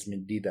reminds me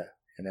of Dida,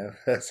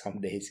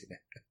 some days.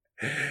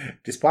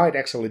 Despite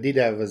actually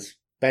Dida was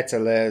better,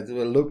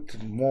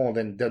 looked more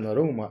than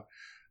Donnarumma.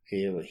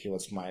 He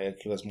was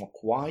more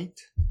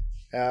quiet.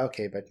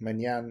 Okay, but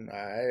Maignan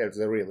is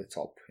really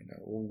top.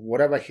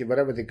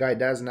 Whatever the guy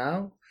does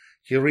now,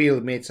 he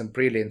really made some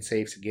brilliant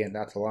saves against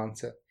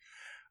Atalanta.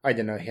 I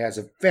don't know. He has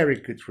a very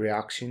good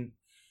reaction.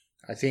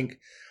 I think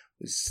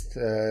it's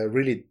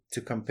really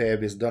to compare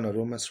with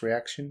Donnarumma's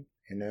reaction.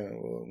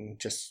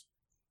 Just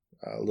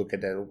look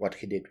at what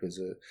he did with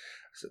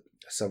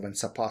so when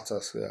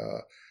Zapata's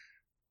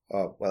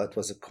well, it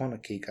was a corner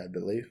kick, I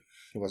believe.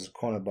 It was a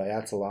corner by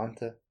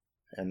Atalanta,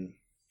 and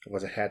it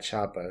was a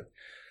headshot by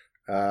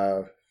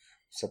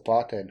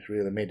Zapata, and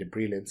really made a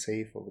brilliant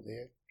save over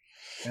there.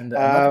 And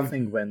another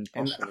thing, when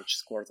Pasalic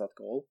scored that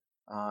goal,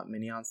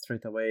 Mignon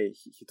straight away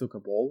he took a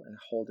ball and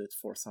held it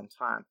for some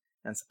time,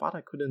 and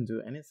Zapata couldn't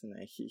do anything.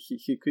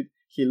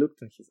 He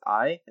looked in his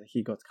eye and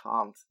he got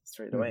calmed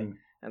straight away,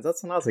 and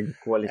that's another good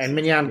quality. And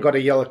Mignon got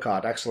a yellow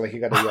card. Actually, he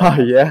got a yellow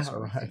card. Yeah,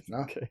 all right. No?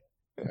 Okay.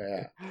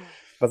 Yeah.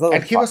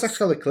 And he was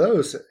actually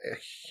close.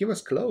 He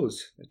was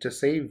close to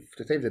save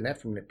the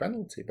net from the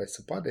penalty, but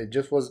Zapata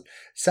just was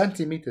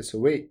centimeters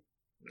away.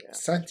 Yeah.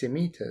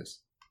 Centimeters.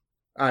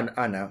 And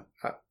no.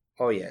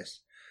 Oh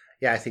yes.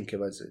 Yeah, I think it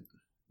was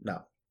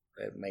no.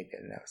 Maybe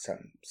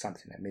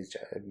something I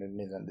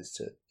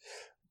misunderstood.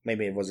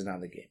 Maybe it was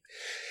another game.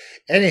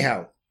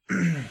 Anyhow,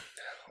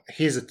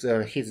 he's a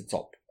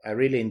top. I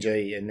really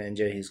enjoy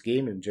his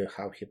game, enjoy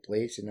how he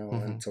plays, and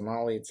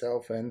Tonali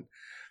itself. And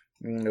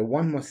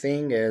one more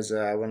thing is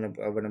I want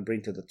to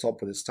bring to the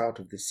top at the start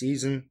of the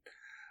season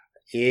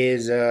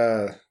is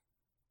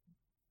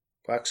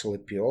actually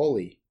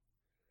Pioli.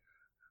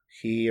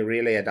 He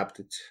really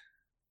adapted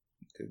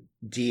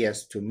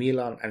Diaz to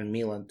Milan and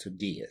Milan to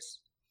Diaz,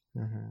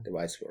 the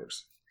vice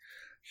versa.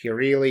 He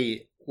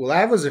really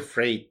I was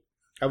afraid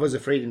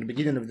in the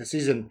beginning of the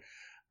season,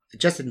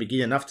 just at the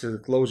beginning after the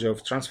closure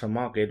of transfer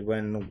market,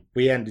 when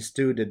we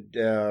understood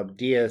that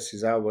Diaz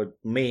is our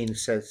main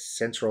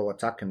central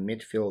attacking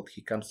midfield.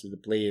 He comes to the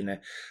play in a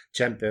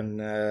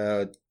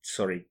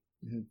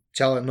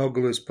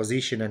Çalhanoğlu's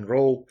position and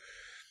role.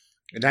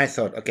 And I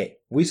thought, okay,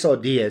 we saw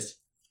Diaz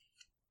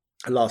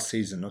last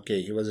season.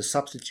 Okay, he was a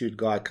substitute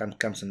guy,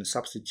 comes in a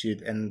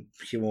substitute, and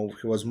he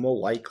was more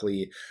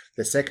likely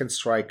the second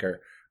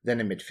striker than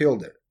a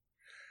midfielder,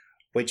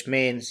 which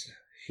means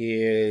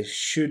the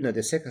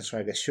second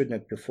striker should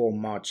not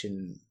perform much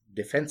in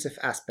defensive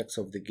aspects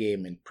of the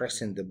game and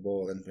pressing the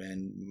ball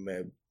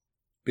and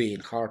being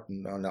hard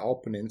on the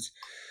opponents.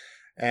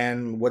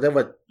 And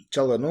whatever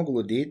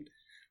Çalhanoğlu did,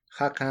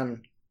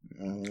 Hakan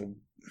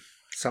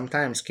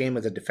sometimes came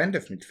as a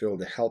defensive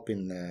midfielder,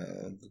 helping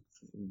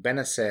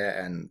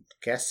Benacer and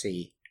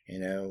Kessie,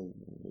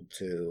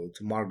 to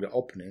mark the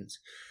opponents,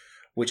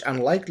 which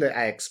unlikely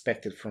I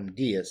expected from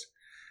Diaz.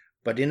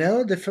 But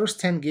the first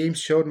 10 games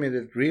showed me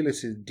that really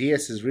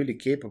Diaz is really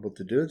capable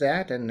to do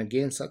that. And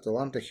against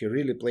Atalanta, he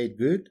really played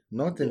good,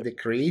 not in the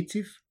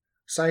creative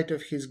side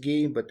of his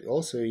game, but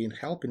also in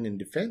helping in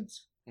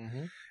defense.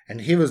 Mm-hmm.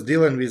 And he was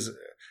dealing with.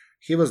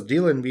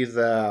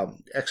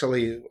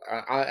 Actually,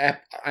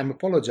 I'm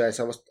apologize.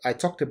 I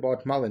talked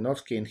about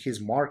Malinovsky and his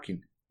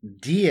marking.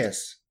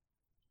 Diaz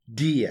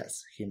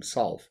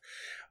himself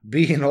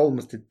being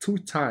almost 2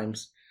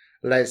 times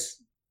less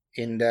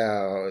in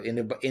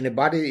a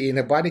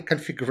body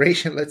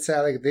configuration, let's say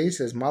like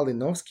this, as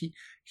Malinovsky.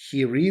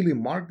 He really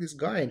marked this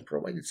guy and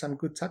provided some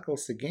good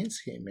tackles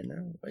against him,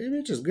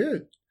 which is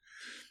good.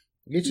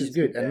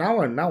 And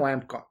now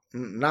I'm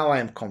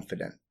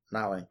confident.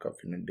 Now I'm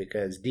confident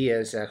because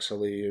Diaz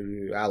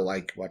actually, I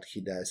like what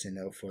he does,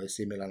 for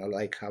AC Milan. I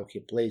like how he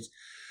plays,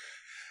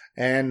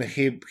 and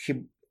he's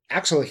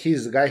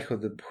the guy who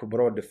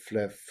brought the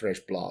fresh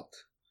blood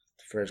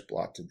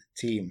to the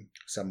team,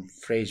 some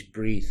fresh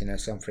breath,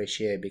 some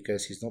fresh air,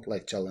 because he's not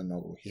like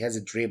Çalhanoğlu. He has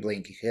a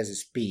dribbling, he has a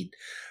speed.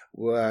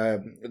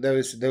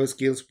 Those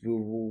skills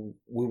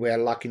we were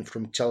lacking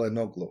from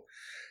Çalhanoğlu.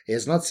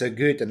 He's not so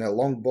good in a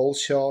long ball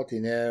shot,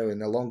 in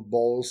the long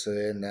balls,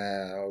 and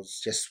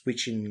just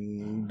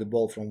switching the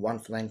ball from one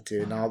flank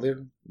to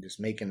another, just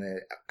making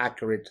an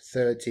accurate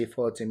 30,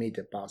 40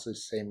 meter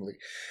passes, samely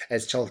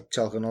as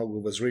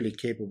Çalhanoğlu was really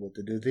capable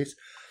to do this.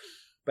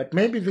 But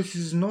maybe this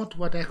is not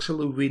what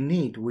actually we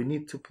need. We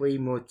need to play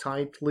more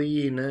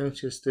tightly,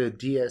 just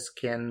Diaz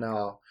can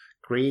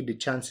create the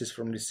chances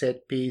from the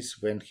set piece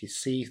when he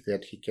sees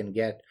that he can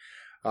get,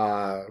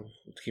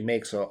 he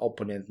makes an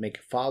opponent make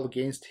a foul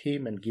against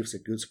him and gives a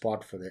good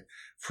spot for the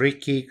free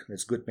kick.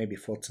 It's good maybe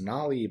for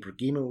Tonali,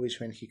 Ibrahimovic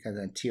when he can,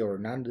 and Theo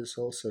Hernandez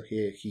also.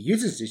 He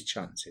uses this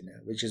chance,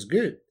 which is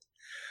good.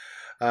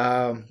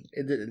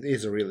 It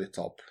is really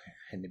top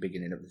in the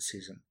beginning of the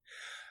season.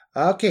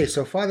 Okay,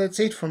 so far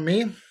that's it from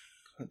me.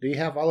 Do you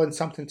have, Alan,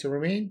 something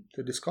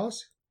to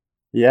discuss?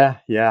 Yeah.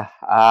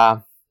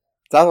 That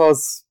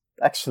was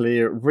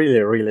actually a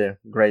really, really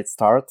great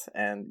start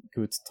and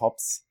good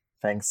tops.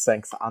 Thanks,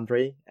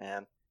 Andre.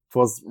 And it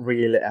was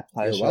really a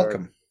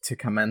pleasure to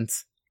comment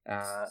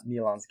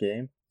Milan's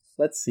game.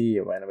 Let's see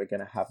when we're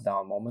gonna have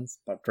down moments.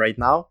 But right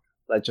now,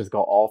 let's just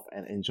go off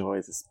and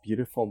enjoy this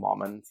beautiful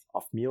moment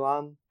of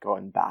Milan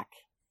going back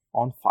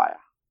on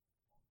fire.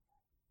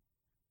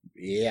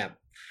 Yeah,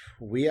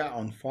 we are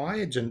on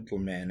fire,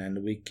 gentlemen,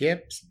 and we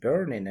kept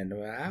burning, and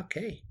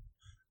okay,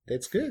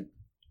 that's good.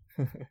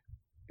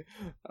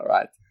 All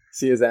right,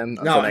 see you then.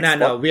 No,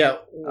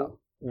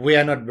 we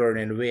are not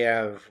burning. We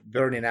are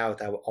burning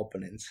out our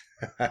opponents.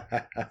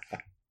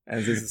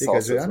 And this is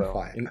because also on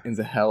fire. In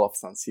the hell of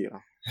San Siro.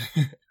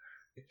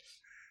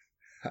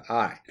 All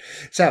right.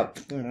 So,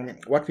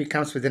 what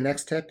becomes with the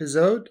next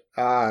episode?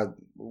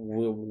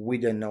 We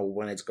don't know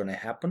when it's going to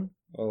happen.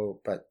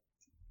 But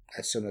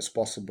as soon as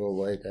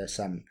possible,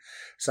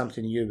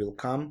 something new will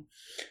come.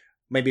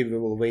 Maybe we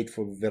will wait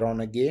for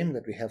Verona game,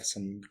 that we have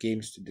some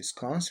games to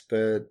discuss.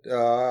 But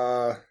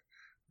do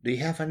you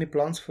have any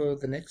plans for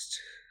the next?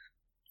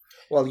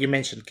 Well, you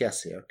mentioned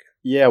Kessie. Okay.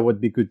 Yeah, it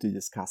would be good to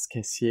discuss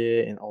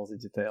Kessie in all the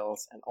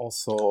details, and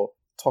also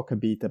talk a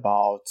bit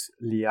about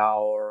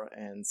Leao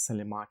and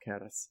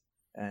Selemakers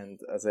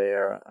and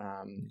their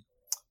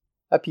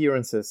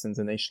appearances in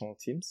the national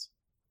teams.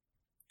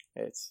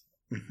 It's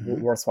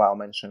worthwhile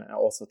mention, and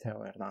also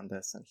Theo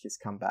Hernandez and his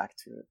comeback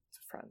to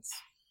France.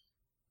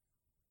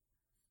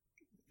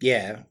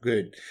 Yeah,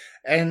 good.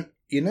 And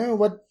you know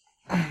what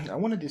I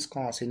want to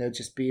discuss,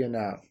 just being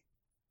a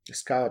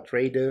scout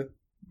trader,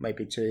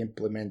 maybe to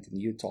implement a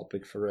new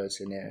topic for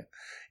us in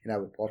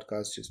our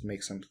podcast, just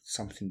make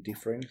something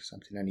different,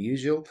 something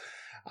unusual.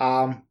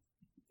 And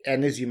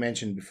as you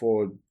mentioned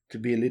before, to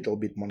be a little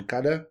bit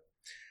Moncada,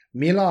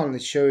 Milan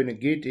is showing a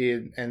good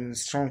and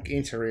strong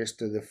interest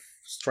to the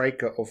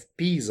striker of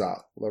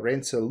Pisa,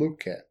 Lorenzo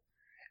Luque,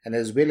 and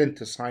is willing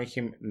to sign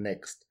him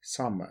next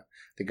summer.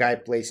 The guy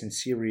plays in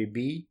Serie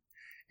B,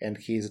 and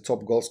he is a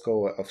top goal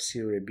scorer of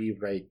Serie B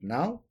right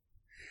now.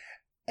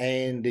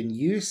 And the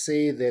news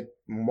say that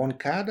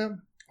Moncada,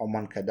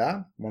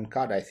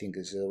 I think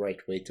is the right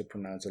way to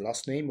pronounce the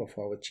last name of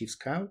our chief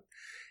scout,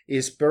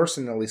 is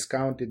personally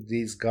scouted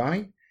this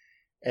guy,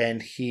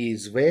 and he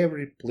is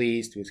very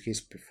pleased with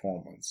his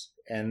performance.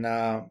 And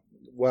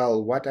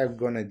what I'm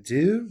gonna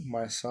do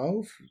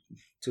myself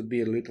to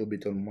be a little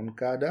bit on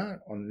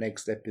Moncada on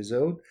next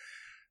episode,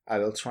 I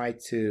will try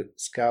to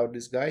scout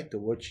this guy, to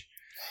watch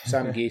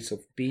some games of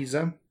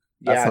Pisa.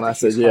 That's a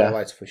nice idea.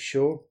 Highlights for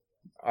sure.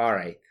 All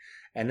right.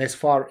 And as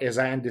far as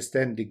I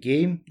understand the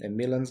game, the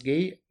Milan's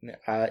game,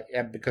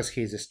 because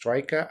he's a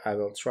striker, I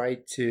will try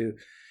to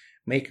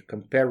make a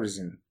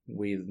comparison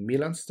with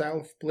Milan's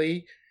style of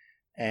play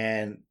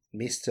and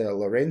Mr.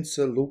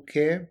 Lorenzo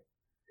Luque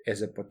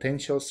as a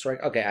potential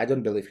striker. Okay, I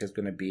don't believe he's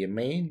going to be a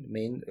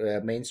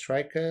main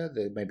striker.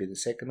 Maybe the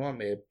second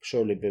one,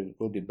 surely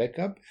will be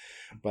backup.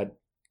 But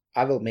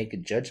I will make a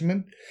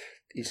judgment.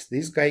 Is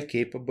this guy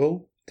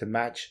capable to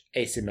match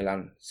AC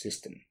Milan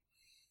system?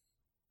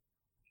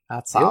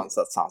 That Deal?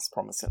 sounds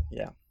promising.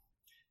 Yeah,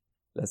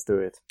 let's do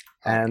it.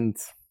 Okay. And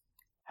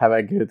have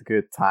a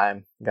good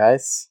time,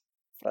 guys,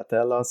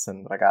 fratellos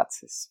and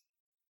ragazzis.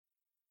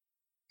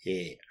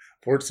 Yeah.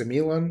 Forza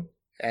Milan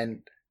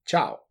and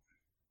ciao.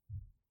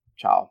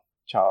 Ciao,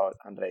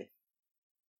 Andrei.